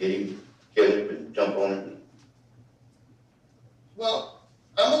 get him, get him, kill him and jump on him. Well,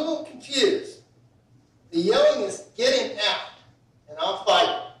 I'm a little confused. The yelling is, "Get him out, and I'll fight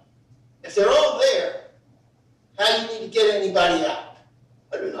him." If they're all there, how do you need to get anybody out?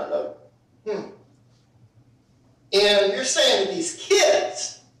 I do not know. And you're saying that these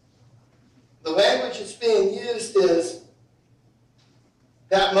kids, the language that's being used is,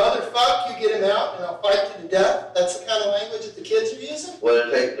 "That motherfucker, you get him out and I'll fight to the death." That's the kind of language that the kids are using? Well,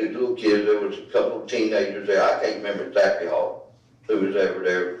 I think the little kids, there was a couple of teenagers there. I can't remember exactly who was ever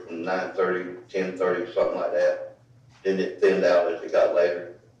there from 9:30, 10:30, something like that. Then it thinned out as it got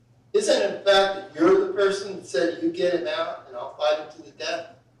later. Isn't it the fact that you're the person that said, "You get him out and I'll fight him to the death"?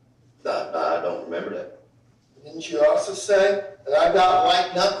 No, I don't remember that. Didn't you also say that I've got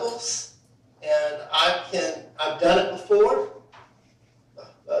white knuckles and I've done it before?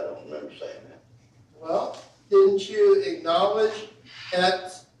 I don't remember saying that. Well, didn't you acknowledge in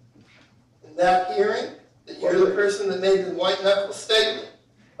that hearing that you're the person that made the white knuckle statement?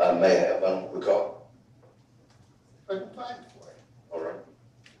 I may have, I don't recall. If I can find it for you. All right.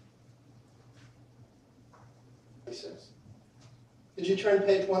 He says. Could you turn to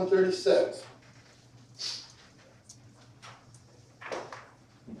page 136?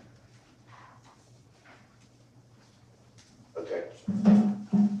 Okay.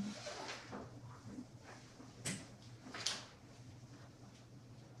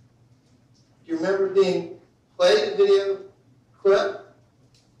 Do you remember being played a video clip?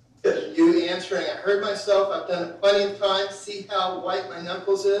 Yes. You answering, "I heard myself, I've done it plenty of times, see how white my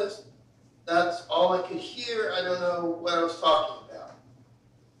knuckles is"? That's all I could hear. I don't know what I was talking about.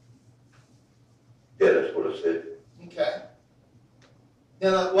 Yeah, that's what I said. Okay.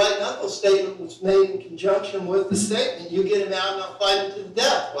 Now, that white knuckle statement was made in conjunction with the statement, "You get him out and I'll fight him to the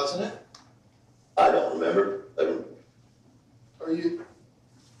death," wasn't it? I don't remember. Or you?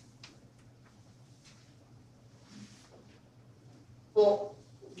 Well,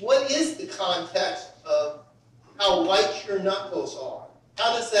 what is the context of how white your knuckles are?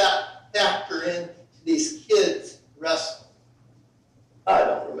 How does that factor into these kids wrestling? I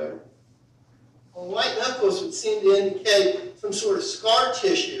don't remember. Well, white knuckles would seem to indicate some sort of scar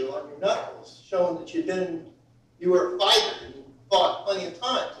tissue on your knuckles, showing that you were a fighter and you fought plenty of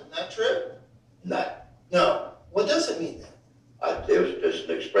times. Isn't that true? No. No. What does it mean then? It was just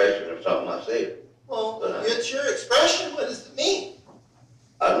an expression of something I said. Well, it's your expression. What does it mean?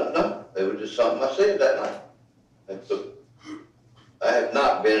 I don't know. It was just something I said that night. I have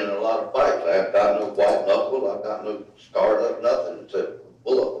not been in a lot of fights. I have got no white knuckle. I've got no scarred up, nothing except a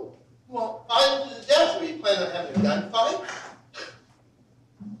bullet hole. Well, fighting to the death. Were you planning on having a gunfight?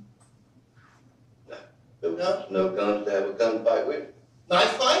 There was no guns to have a gunfight with.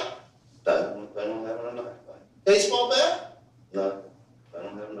 Knife fight? I don't plan on having a knife fight. Baseball bat? No, I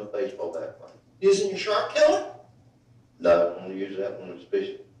don't have no baseball bat fight. Using your shark killer? No, I'm gonna use that one as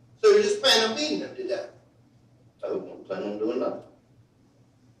fishing. So you're just planning on beating them to death? I don't plan on doing nothing.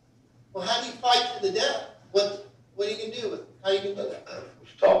 Well, how do you fight to the death? What are you going to do with How you can do that? I was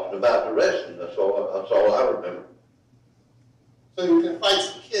talking about the wrestling, that's all I remember. So you can fight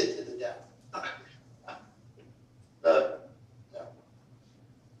some kid to the death? No. No.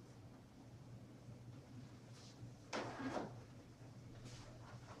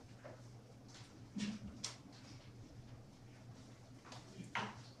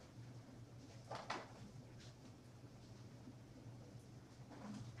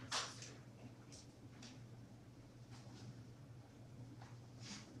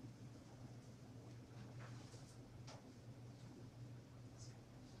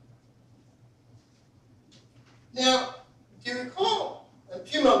 Now, do you recall, a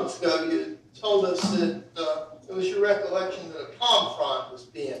few moments ago, you told us that it was your recollection that a palm frond was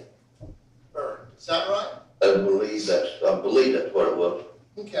being burned. Is that right? I believe that's what it was.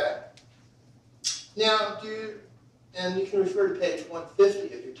 Okay. Now, and you can refer to page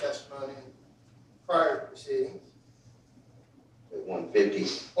 150 of your testimony in prior proceedings. At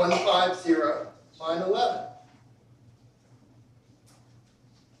 150. 150, line 11.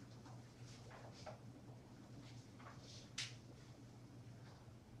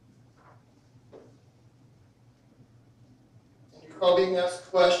 And you recall being asked a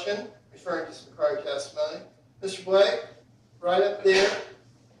question, referring to some prior testimony. Mr. Blake, right up there,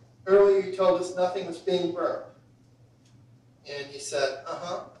 earlier you told us nothing was being burned. And you said,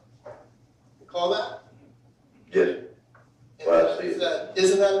 uh-huh. Recall that? Yes. And Well, I then see you it. said,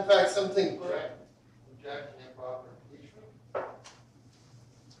 isn't that in fact something correct? Objection, improper impeachment.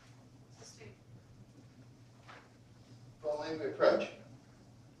 Sustained. Well, may we approach?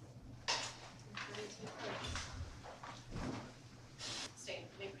 Sustained.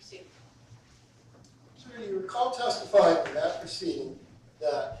 May proceed. Sir, you recall testifying in that proceeding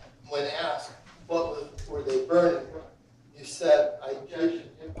that when asked were they burning, you said, I objection,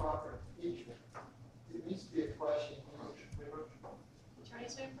 improper impeachment. It needs to be a question.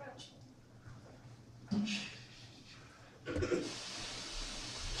 Attorneys may approach.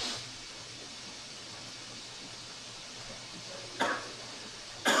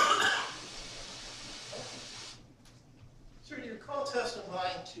 Sir, you recall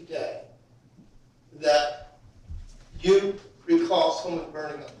testifying today that you recall someone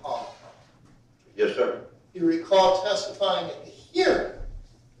burning a palm frond. Yes, sir. You recall testifying at the hearing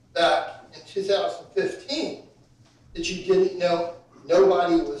back in 2015 that you didn't know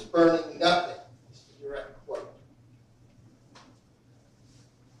nobody was burning nothing. This is a direct quote.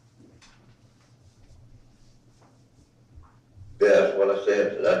 Yeah, that's what I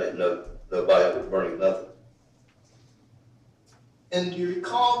said, that I didn't know nobody was burning nothing. And do you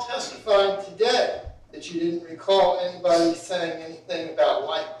recall testifying today that you didn't recall anybody saying anything about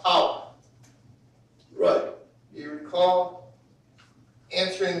white power? Right. Do you recall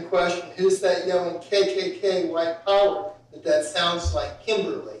answering the question, who's that yelling KKK white power, that sounds like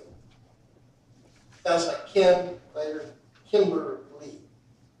Kimberly? Sounds like Kim, later Kimberly.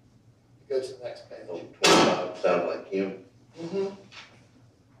 Go to the next page. 25, sounds like him. Mm-hmm.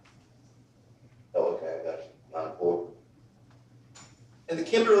 Oh, okay, I got it. 9-4. And the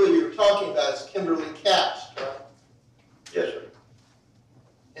Kimberly you were talking about is Kimberly Cast, right? Yes, sir.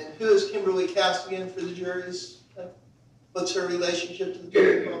 And who is Kimberly Cast again for the juries? What's her relationship to the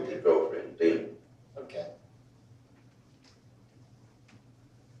Gary people? Hembree, girlfriend, then. Okay.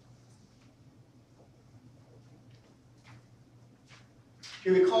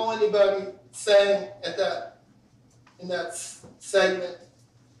 Do you recall anybody saying in that segment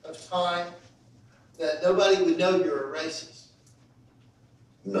of time that nobody would know you're a racist?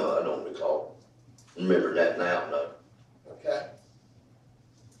 No, I don't recall. Remember that now, no. Okay.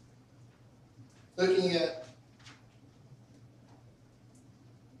 Looking at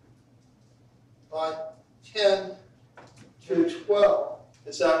line 10 through 12,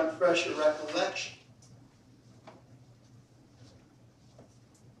 does that refresh your recollection?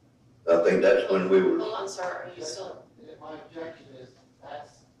 I think that's when we were, Hold on, sir, are you still? My objection is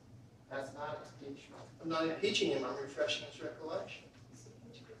that's not impeachment. I'm not impeaching him, I'm refreshing his recollection.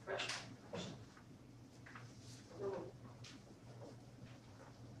 Refresh.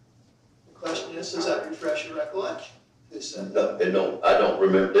 The question is, does that refresh your recollection? Who said that? no, I don't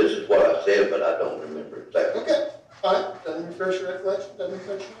remember, this is what I said, but I don't remember exactly. Okay, fine, doesn't refresh your recollection, doesn't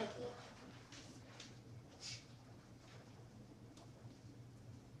refresh your recollection.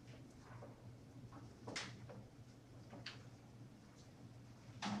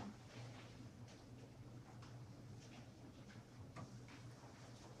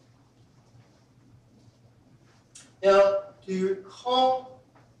 Now, do you recall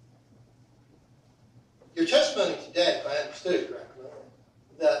your testimony today, if I understood it correctly,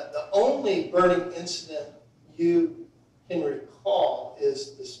 that the only burning incident you can recall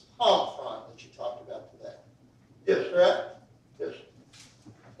is this palm frond that you talked about today. Yes. Correct? Yes.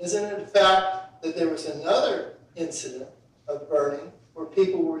 Isn't it a fact that there was another incident of burning where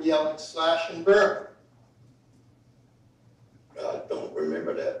people were yelling slash and burn? I don't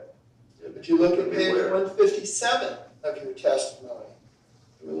remember that. But you look at page 157 of your testimony.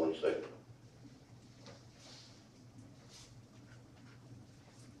 Give me 1 second.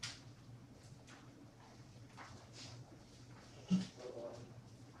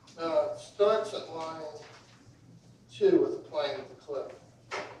 It starts at line 2 with the playing of the clip.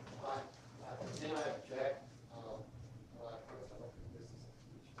 Can I object?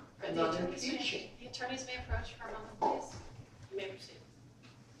 And not impeaching. The attorneys may approach for a moment, please. You may proceed.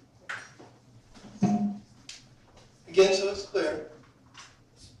 Again, so it's clear,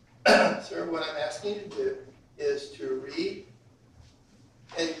 sir, what I'm asking you to do is to read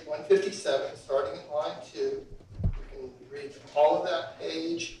page 157, starting at line 2. You can read all of that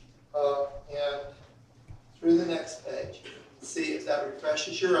page and through the next page. See if that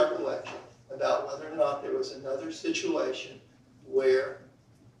refreshes your recollection about whether or not there was another situation where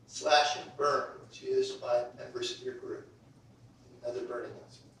slash and burn was used by members of your group. Another burning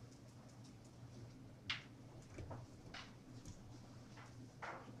incident.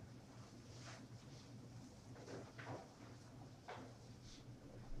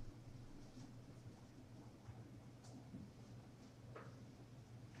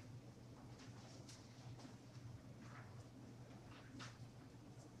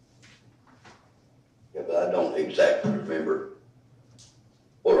 Yeah, but I don't exactly remember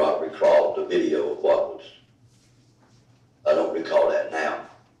or I recall the video of what was. I don't recall that now.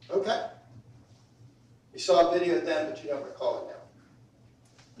 Okay. You saw a video then, but you don't recall it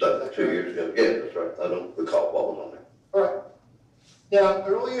now. That 2 years ago, yeah, that's right. I don't recall what was on there. All right. Now,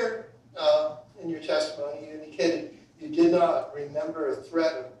 earlier in your testimony, you indicated you did not remember a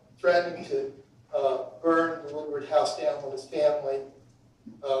threatening to burn the Woodward house down when his family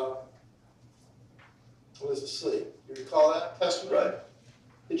was asleep. Do you recall that testimony? Right.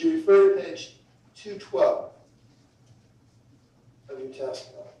 Did you refer to page 212 of your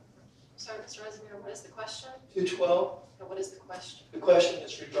testimony? Sorry, Mr. Eisenberg, what is the question? 212? No, what is the question? The question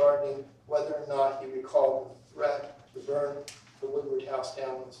is regarding whether or not he recalled the threat to burn the Woodward house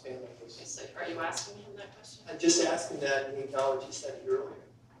down when his family was Okay, so are you asking him that question? I just asked him that, and he acknowledged he said it earlier.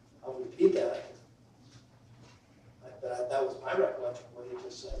 I'll repeat that. But that was my recollection of what he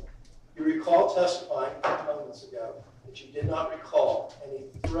just said. You recall testifying a few moments ago that you did not recall any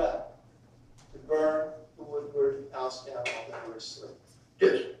threat to burn the Woodward house down while they were asleep.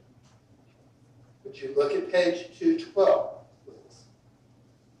 Yes. Would you look at page 212, please?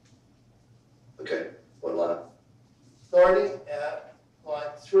 Okay. What line? Starting at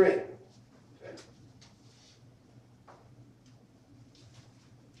line 3. Okay.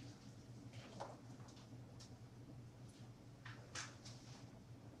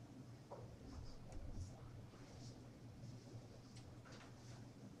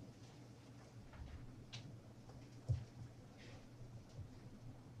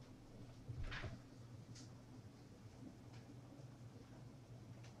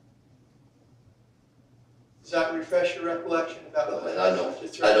 Does that refresh your recollection about And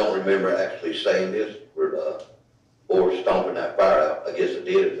I don't remember actually saying this or stomping that fire out. I guess I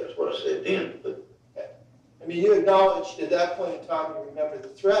did, if that's what I said then, but. Okay. I mean, you acknowledged at that point in time you remember the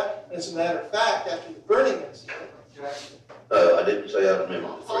threat. And as a matter of fact, after the burning incident, I didn't say I remember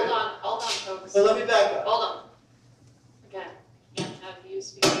the Hold threat. on, folks. so let me back up. Hold on. Again, can't have you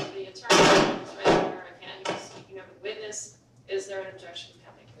speak of the attorney, Mr. Eisenberg, I can't have you speaking of a witness. Is there an objection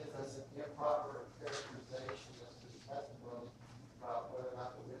pending? That's an improper characterization of his testimony about whether or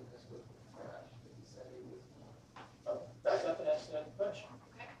not the witness was crashed. He said he was not. Back up and ask another question.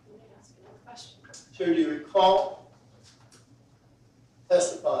 Okay, let me ask another question. So do you recall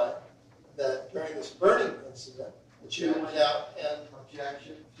testifying that during this burning incident that you went out and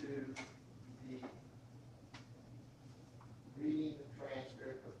Objection to the reading the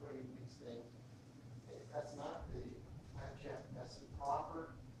transcript or putting these things. That's not the object, that's improper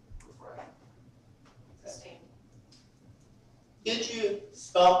refrain. Sustained. did you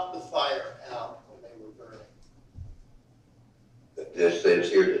stomp the fire out when they were burning? This says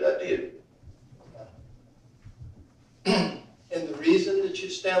here that I did. And the reason that you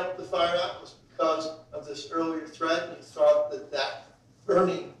stamped the fire out was because of this earlier threat, and you thought that that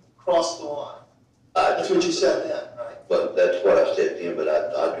burning crossed the line. That's what you said then, right? But that's what I said then, but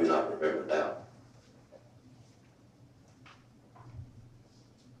I do not remember now.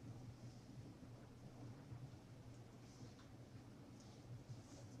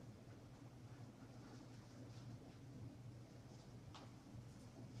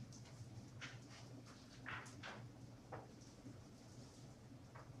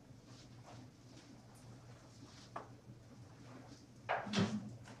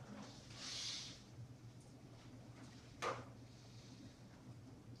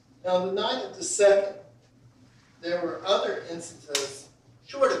 Now, the night of the 2nd, there were other instances,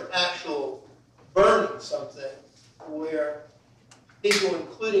 short of actual burning something, where people,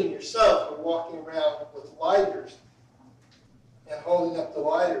 including yourself, were walking around with lighters and holding up the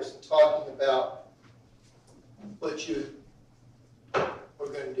lighters and talking about what you were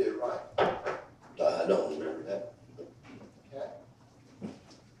going to do, right? I don't remember that. Okay.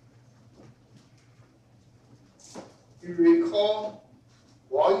 You recall,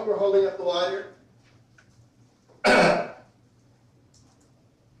 while you were holding up the lighter,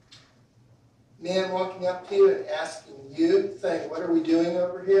 man walking up to you and asking you, saying, "What are we doing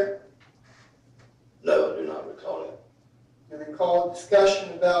over here?" No, I do not recall that. You recall a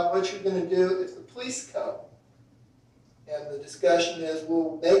discussion about what you're going to do if the police come. And the discussion is,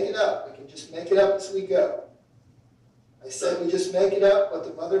 we'll make it up. We can just make it up as we go. I said we just make it up. What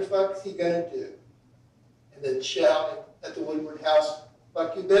the motherfucker is he going to do? And then shouting at the Woodward house,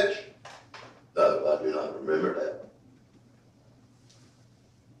 "Fuck you, bitch." No, I do not remember that.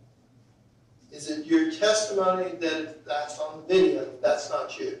 Is it your testimony that if that's on the video, that's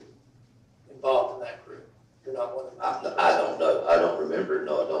not you involved in that group? You're not one of them. I don't know. I don't remember it.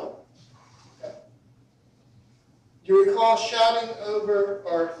 No, I don't. Okay. Do you recall shouting over,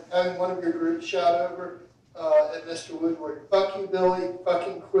 or having one of your groups shout over at Mr. Woodward, "Fuck you, Billy,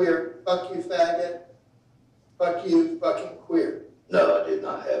 fucking queer, fuck you, faggot, fuck you, fucking queer"? No, I did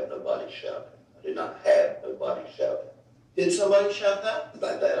not have nobody shouting. I did not have nobody shouting. Did somebody shout that?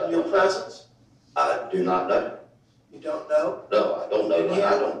 Like that, In your presence? I do not know. You don't know? No, I don't know. Did you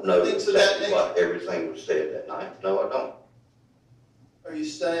I don't know things of that exactly what everything was said that night. No, I don't. Are you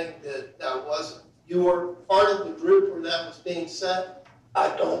saying that that wasn't, you were part of the group where that was being said?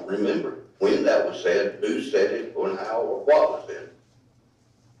 I don't remember when that was said, who said it, or how, or what was said.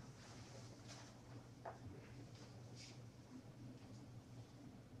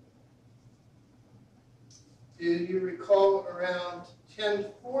 Do you recall around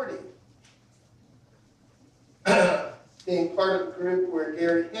 10:40 being part of a group where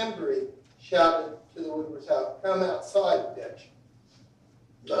Gary Hembree shouted to the Woodward's house, "Come outside, bitch"?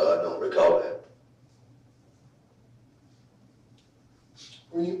 No, I don't recall that.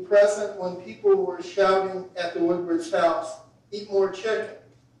 Were you present when people were shouting at the Woodward's house, "Eat more chicken"?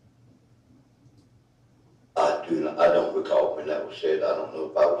 I don't recall when that was said. I don't know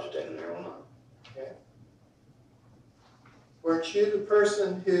if I was standing there or not. Okay. Weren't you the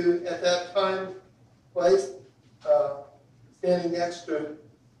person who, at that time, placed standing next to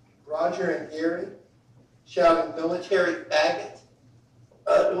Roger and Gary, shouting "military faggot"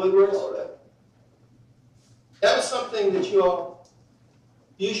 at the Woodwards? That was something that you all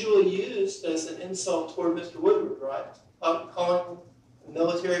usually used as an insult toward Mr. Woodward, right? Calling him a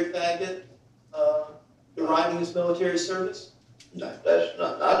military faggot, deriding his military service? No, that's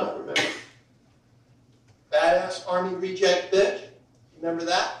not, I don't remember. Badass Army reject bitch. Remember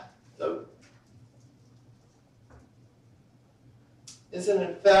that? No. Isn't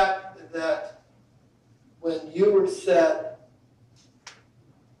it fact that when you were said,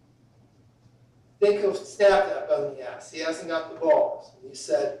 think he'll snap that on the ass. He hasn't got the balls. And you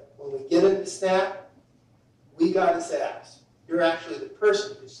said, when we get him to snap, we got his ass. You're actually the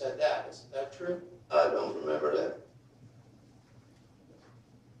person who said that. Isn't that true? I don't remember that.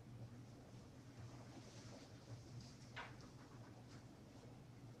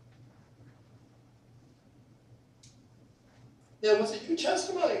 Now, was it your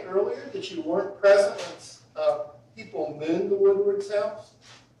testimony earlier that you weren't present when people mooned the Woodward's house?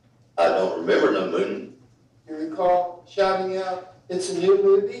 I don't remember no moon. You recall shouting out, "It's a new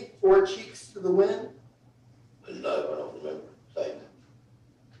movie, Four Cheeks to the Wind"? No, I don't remember saying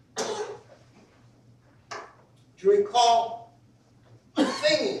that. Do you recall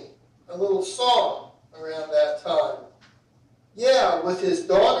singing a little song around that time? Yeah, with his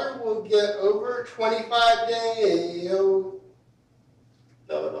daughter, we'll get over 25 days. No,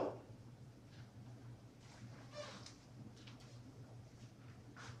 I don't.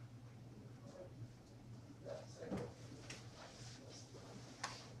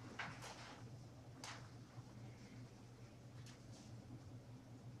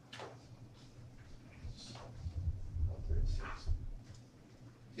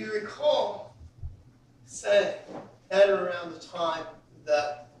 Do you recall saying at around the time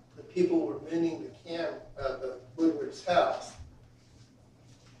that the people were mooning the Woodward's house,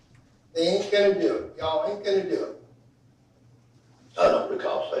 they ain't gonna do it, y'all ain't gonna do it? I don't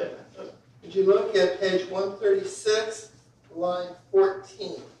recall saying that. No. Would you look at page 136, line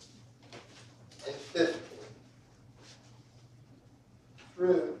 14 and 15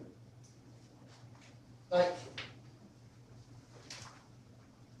 through 19?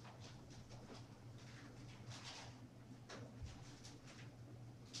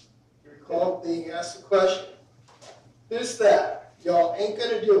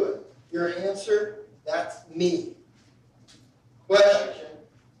 to do it. Your answer, that's me. Question.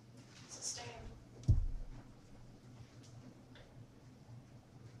 Sustain.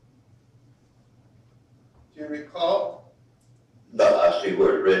 Do you recall? No, I see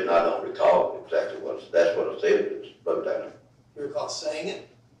where it's written, I don't recall exactly that's what I said, it's wrote down. Do you recall saying it?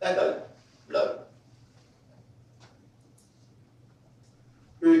 No.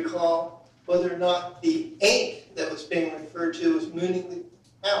 Do you recall whether or not the ink that was being referred to was mooning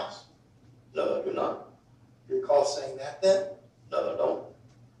the house? No, I do not. Do you recall saying that then? No, I don't.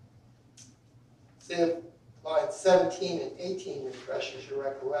 See if lines 17 and 18 refreshes your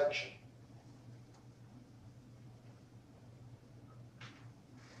recollection.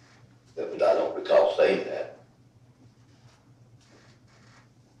 Yeah, but I don't recall saying that.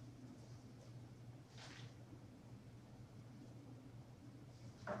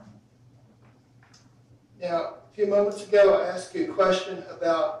 Now, a few moments ago, I asked you a question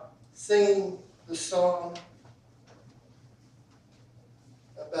about singing the song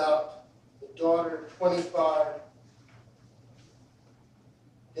about the daughter 25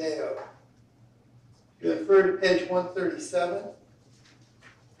 Deo. You refer to page 137.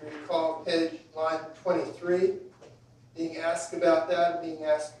 You recall line 23, being asked about that, and being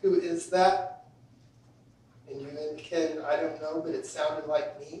asked, who is that? And you indicated, I don't know, but it sounded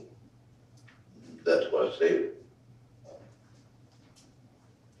like me. That's what I said.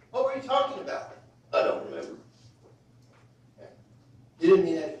 What were you talking about? I don't remember. You didn't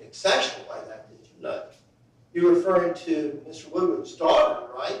mean anything sexual by that, did you? No. You're referring to Mr. Woodward's daughter,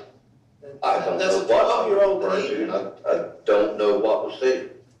 right? And I don't that's know a what I was 12-year-old referring to, and I don't know what was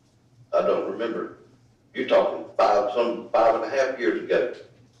said. I don't remember. You're talking 5.5 years ago.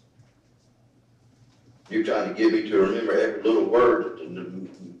 You're trying to get me to remember every little word.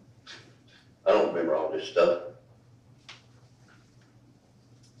 I don't remember all this stuff.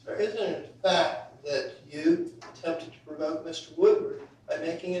 So isn't it a fact that you attempted to provoke Mr. Woodward by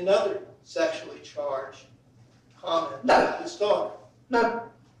making another sexually charged comment about his daughter? No.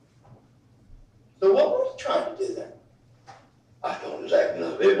 So what were you trying to do then? I don't exactly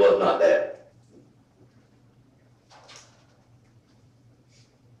know. It was not that.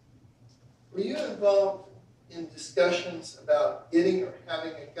 Were you involved in discussions about getting or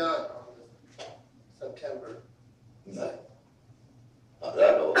having a gun on the September No. night? Not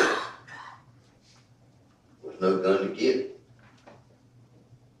that I know of. There was no gun to get.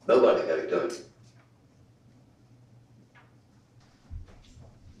 Nobody had a gun.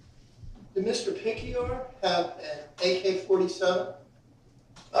 Did Mr. Picior have an AK-47?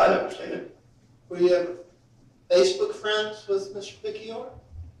 I never seen it. Were you ever Facebook friends with Mr. Picior?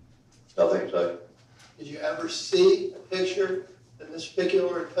 I think so. Did you ever see a picture that Mr.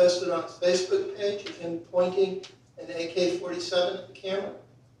 Picior had posted on his Facebook page of him pointing an AK-47 at the camera?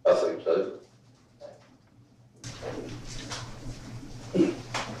 I think so.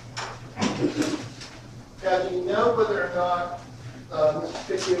 Now, do you know whether or not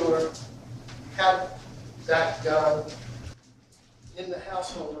Mr. Picior had that gun in the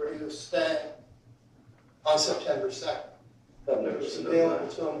household where he was staying on September 2nd? I've It never was seen no available gun.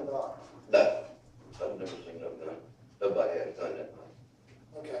 to him or not? No. I've never seen no gun. Nobody had a gun that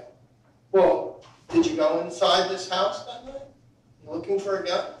night. Okay. Well, did you go inside this house that night looking for a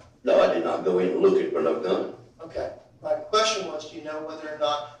gun? No, I did not go in looking for no gun. Okay. My question was, do you know whether or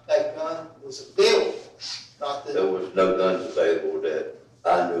not that gun was available? Not that. There was no guns available that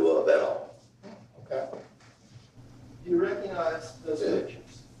I knew of at all. Okay. Do you recognize those Yeah.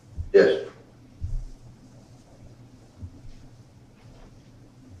 pictures? Yes.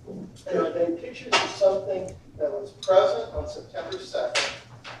 And are they pictures of something that was present on September 2nd?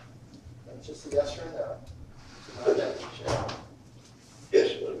 That's just a yes or a no.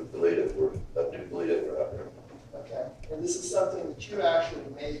 Yes, I do believe it were out there. Okay. And this is something that you actually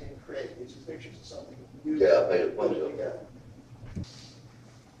made and created. These are pictures of something you Yeah, I made a bunch put of them. together.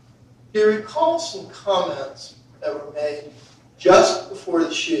 Do you recall some comments that were made just before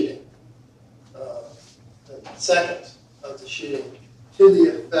the shooting, the seconds of the shooting, to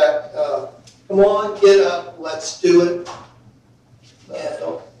the effect of, come on, get up, let's do it? No, I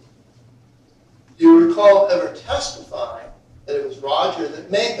don't. Do you recall ever testifying that it was Roger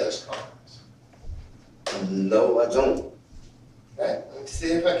that made those comments? No, I don't. Okay, let me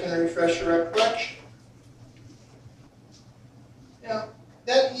see if I can refresh your recollection. Now,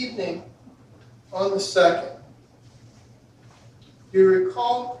 that evening on the 2nd, do you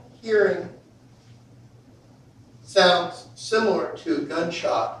recall hearing sounds similar to a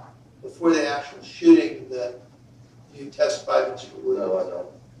gunshot before the actual shooting that you testified Mr. Wood? No, I don't.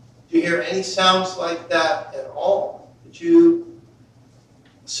 Do you hear any sounds like that at all? Did you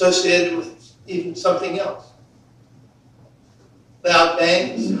associated with even something else? Loud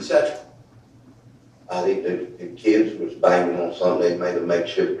bangs, etc. I think the kids was banging on something, they made a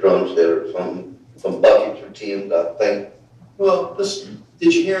makeshift drum set or something, some buckets or tins, I think. Well,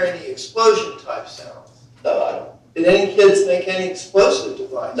 did you hear any explosion type sounds? No, I don't. Did any kids make any explosive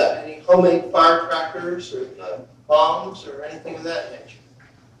devices? No. Any homemade firecrackers or No, bombs or anything of that nature?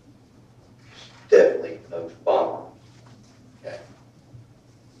 definitely no bomb. Okay.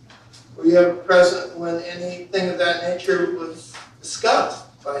 Were you ever present when anything of that nature was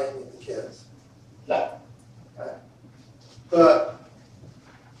discussed by any of the kids? No. Okay. But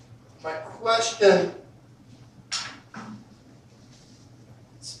my question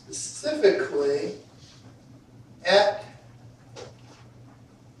specifically at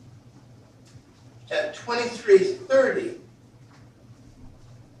 23:30,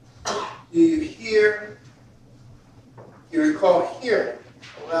 do you recall hearing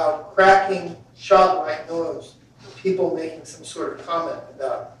a loud cracking, shot-like noise, people making some sort of comment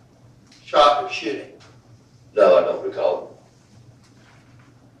about shot or shooting? No, I don't recall.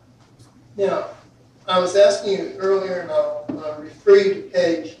 Now, I was asking you earlier, and I'll refer you to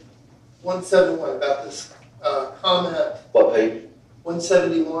page 171 about this comment. What page?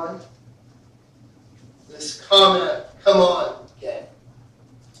 171. This comment, "Come on, gang."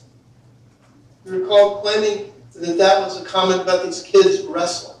 You recall claiming that that was a comment about these kids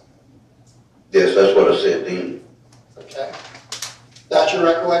wrestling? Yes, that's what I said then. Okay. That's your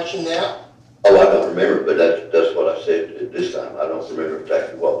recollection now? Oh, I don't remember, but that's what I said at this time. I don't remember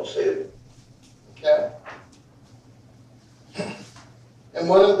exactly what was said. Okay. And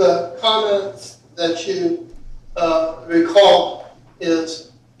one of the comments that you recall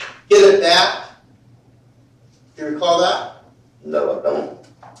is, "Get it back." Do you recall that? No, I don't.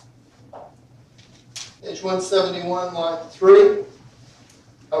 Page 171, line 3.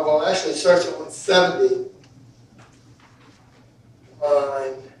 Oh, well, actually, it starts at 170.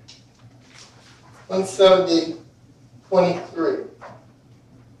 Line 170, 23. You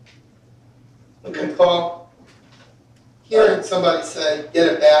Okay. recall hearing somebody say, "Get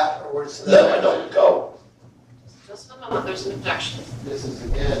it back," or words to that? No, I don't recall. Just a moment, there's an objection. This is,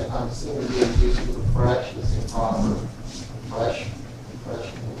 again, I'm assuming being used for the fresh, is improper. Fresh,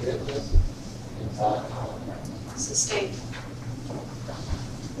 witness, inside contact. Sustained.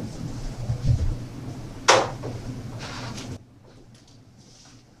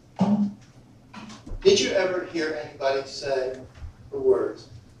 Did you ever hear anybody say the words,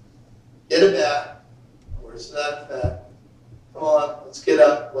 "Get it back," words to that effect, "Come on, let's get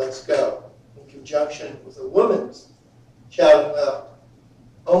up, let's go," in conjunction with a woman's shouting out,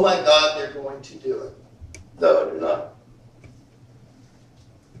 "Oh my God, they're going to do it"? No, I do not.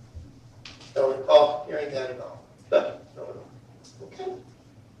 Don't recall hearing that at all. No. Okay.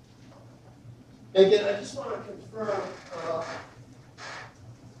 And again, I just want to confirm,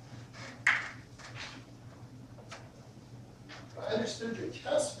 I understood your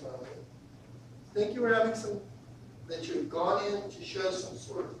testimony. I think you were having that you had gone in to show some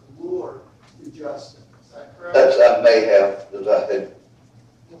sort of lure to Justin. Is that correct? I may have, because I had.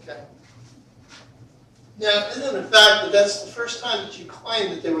 Okay. Now, isn't it a fact that that's the first time that you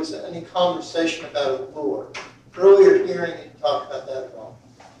claimed that there was any conversation about a lure? Earlier hearing you talk about that at all.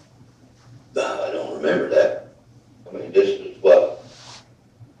 No, I don't remember that. I mean, this is what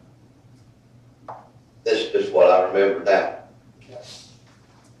I remember now. Okay.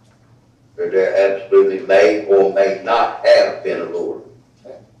 There absolutely may or may not have been a lure.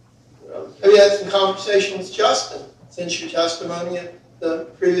 Okay. You know? Have you had some conversation with Justin since your testimony at the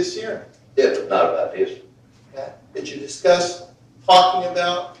previous hearing? Yeah, but not about this. Okay. Did you discuss talking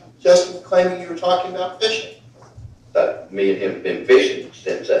about Justin claiming you were talking about fishing? Me and him have been fishing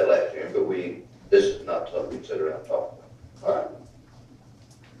since that last year, but this is not something we sit around talking about. All right.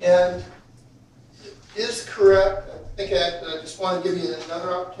 And it is correct, I think I just want to give you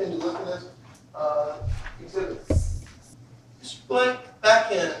another opportunity to look at this. Exhibits. Mr. Blake,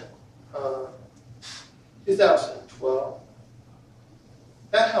 back in 2012,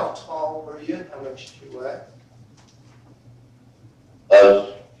 about how tall were you and how much did you weigh? I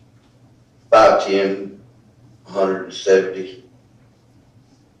was 5'10", 170.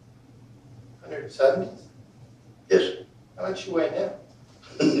 170? Yes. How much you weigh now?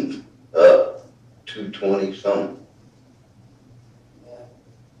 220 something. Yeah.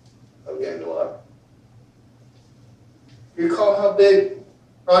 I've gained a lot. You recall how big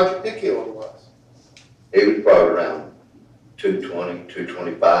Roger Picior was? He was probably around 220,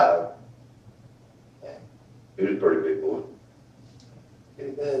 225. Yeah. He was a pretty big boy. Could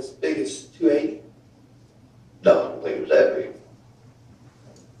have been as big as 280. No, I don't think it was that big.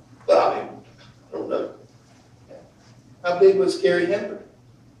 But I mean, I don't know, How big was Gary Hembree?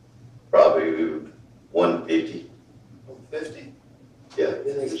 probably 150. 50? Yeah.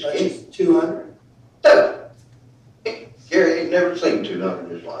 Then as much as 200? No. Gary ain't never seen 200 in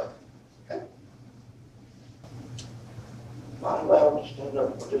his life. Okay. Not allowed to stand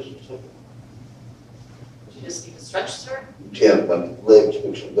up for just a second. You just need to stretch, sir. Yeah, my legs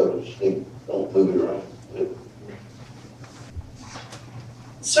fix to go to sleep. Don't move it around.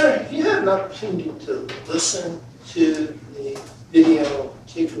 Sir, if you had an opportunity to listen to the video,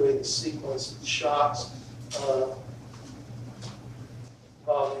 particularly the sequence of shots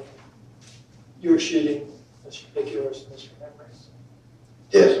involving your shooting, Mr. Picior's and Mr. Hembree.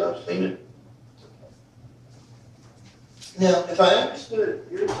 Yes, I've seen it. Now, if I understood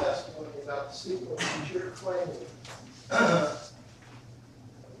your testimony about the sequence that you're claiming,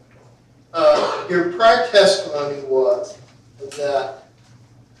 your prior testimony was that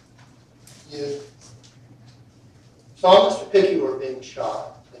you saw Mr. Picior being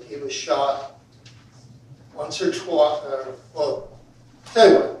shot, that he was shot once or twice, well, tell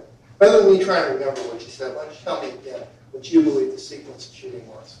you what, rather than me trying to remember what you said, why don't you tell me again what you believe the sequence of shooting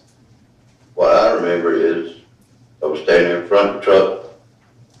was? What I remember is I was standing in front of the truck,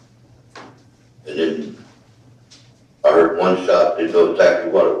 and then I heard one shot, didn't know exactly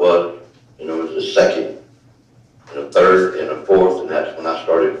what it was, and there was a second, and a third, and a fourth, and that's when I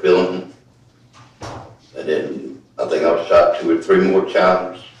started feeling them. And then I think I was shot 2 or 3 more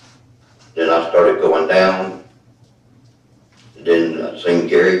times. Then I started going down, and then I seen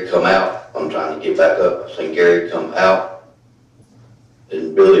Gary come out. I'm trying to get back up. I seen Gary come out,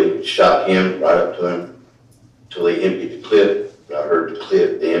 and Billy shot him right up to him till he emptied the clip. And I heard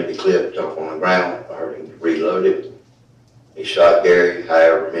the empty clip jump on the ground. I heard him reload it. He shot Gary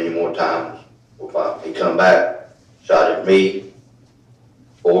however many more times. He come back, shot at me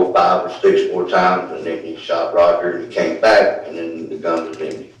 4, 5, or 6 more times, and then he shot Roger, and he came back, and then the gun was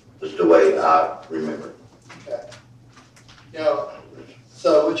empty. That's the way I remember it. Okay. Now,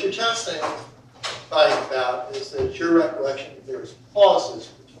 so what you're testifying about is that your recollection that there was pauses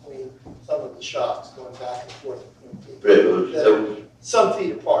between some of the shots going back and forth between people. There was Some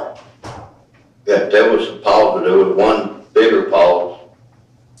feet apart. Yeah, there was a pause, but there was one bigger pause,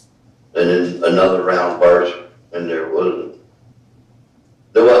 and then another round burst, and there wasn't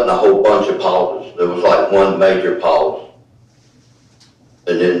a whole bunch of pauses. There was like one major pause,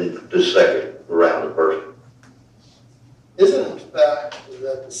 and then the second round of burst. Isn't it the fact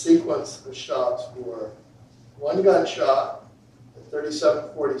that the sequence of shots were one gunshot at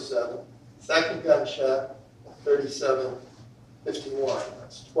 37:47, second gunshot at 37:51,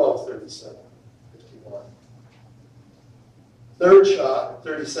 that's 12:37:51. Third shot at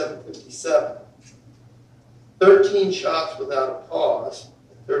 37:57. 13 shots without a pause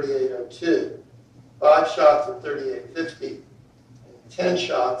at 38:02. 5 shots at 38:50. And 10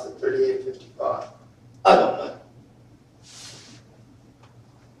 shots at 38:55. I don't know.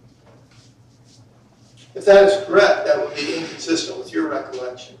 If that is correct, that would be inconsistent with your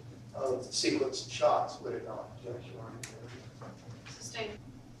recollection of the sequence of shots, would it not? Sustained.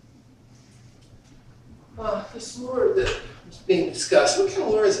 This lure that is being discussed, what kind of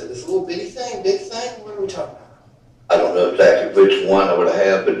lure is it? Is it a little bitty thing, big thing? What are we talking about? I don't know exactly which one I would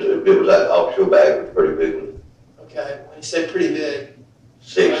have, but it was that offshore bag, it was a pretty big one. Okay, when you say pretty big,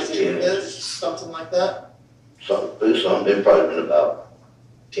 6 to 10 inches. something like that? Something probably been about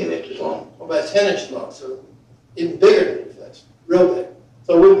 10 inches long. Well, about 10 inches long, so even bigger than your fist, real big.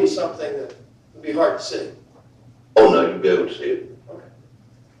 So it wouldn't be something that would be hard to see. Oh no, you'd be able to see it.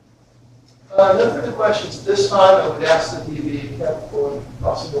 No further questions. At this time, I would ask that you be kept for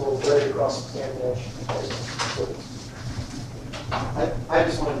possible later cross-examination. I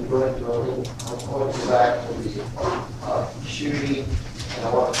just wanted to go into a little, I want to go back to the shooting, and I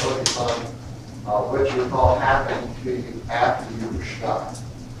want to focus on what you recall happened to you after you were shot.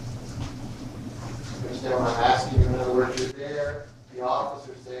 You understand what I'm asking you? In other words, you're there, the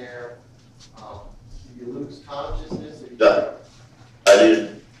officer's there, do you lose consciousness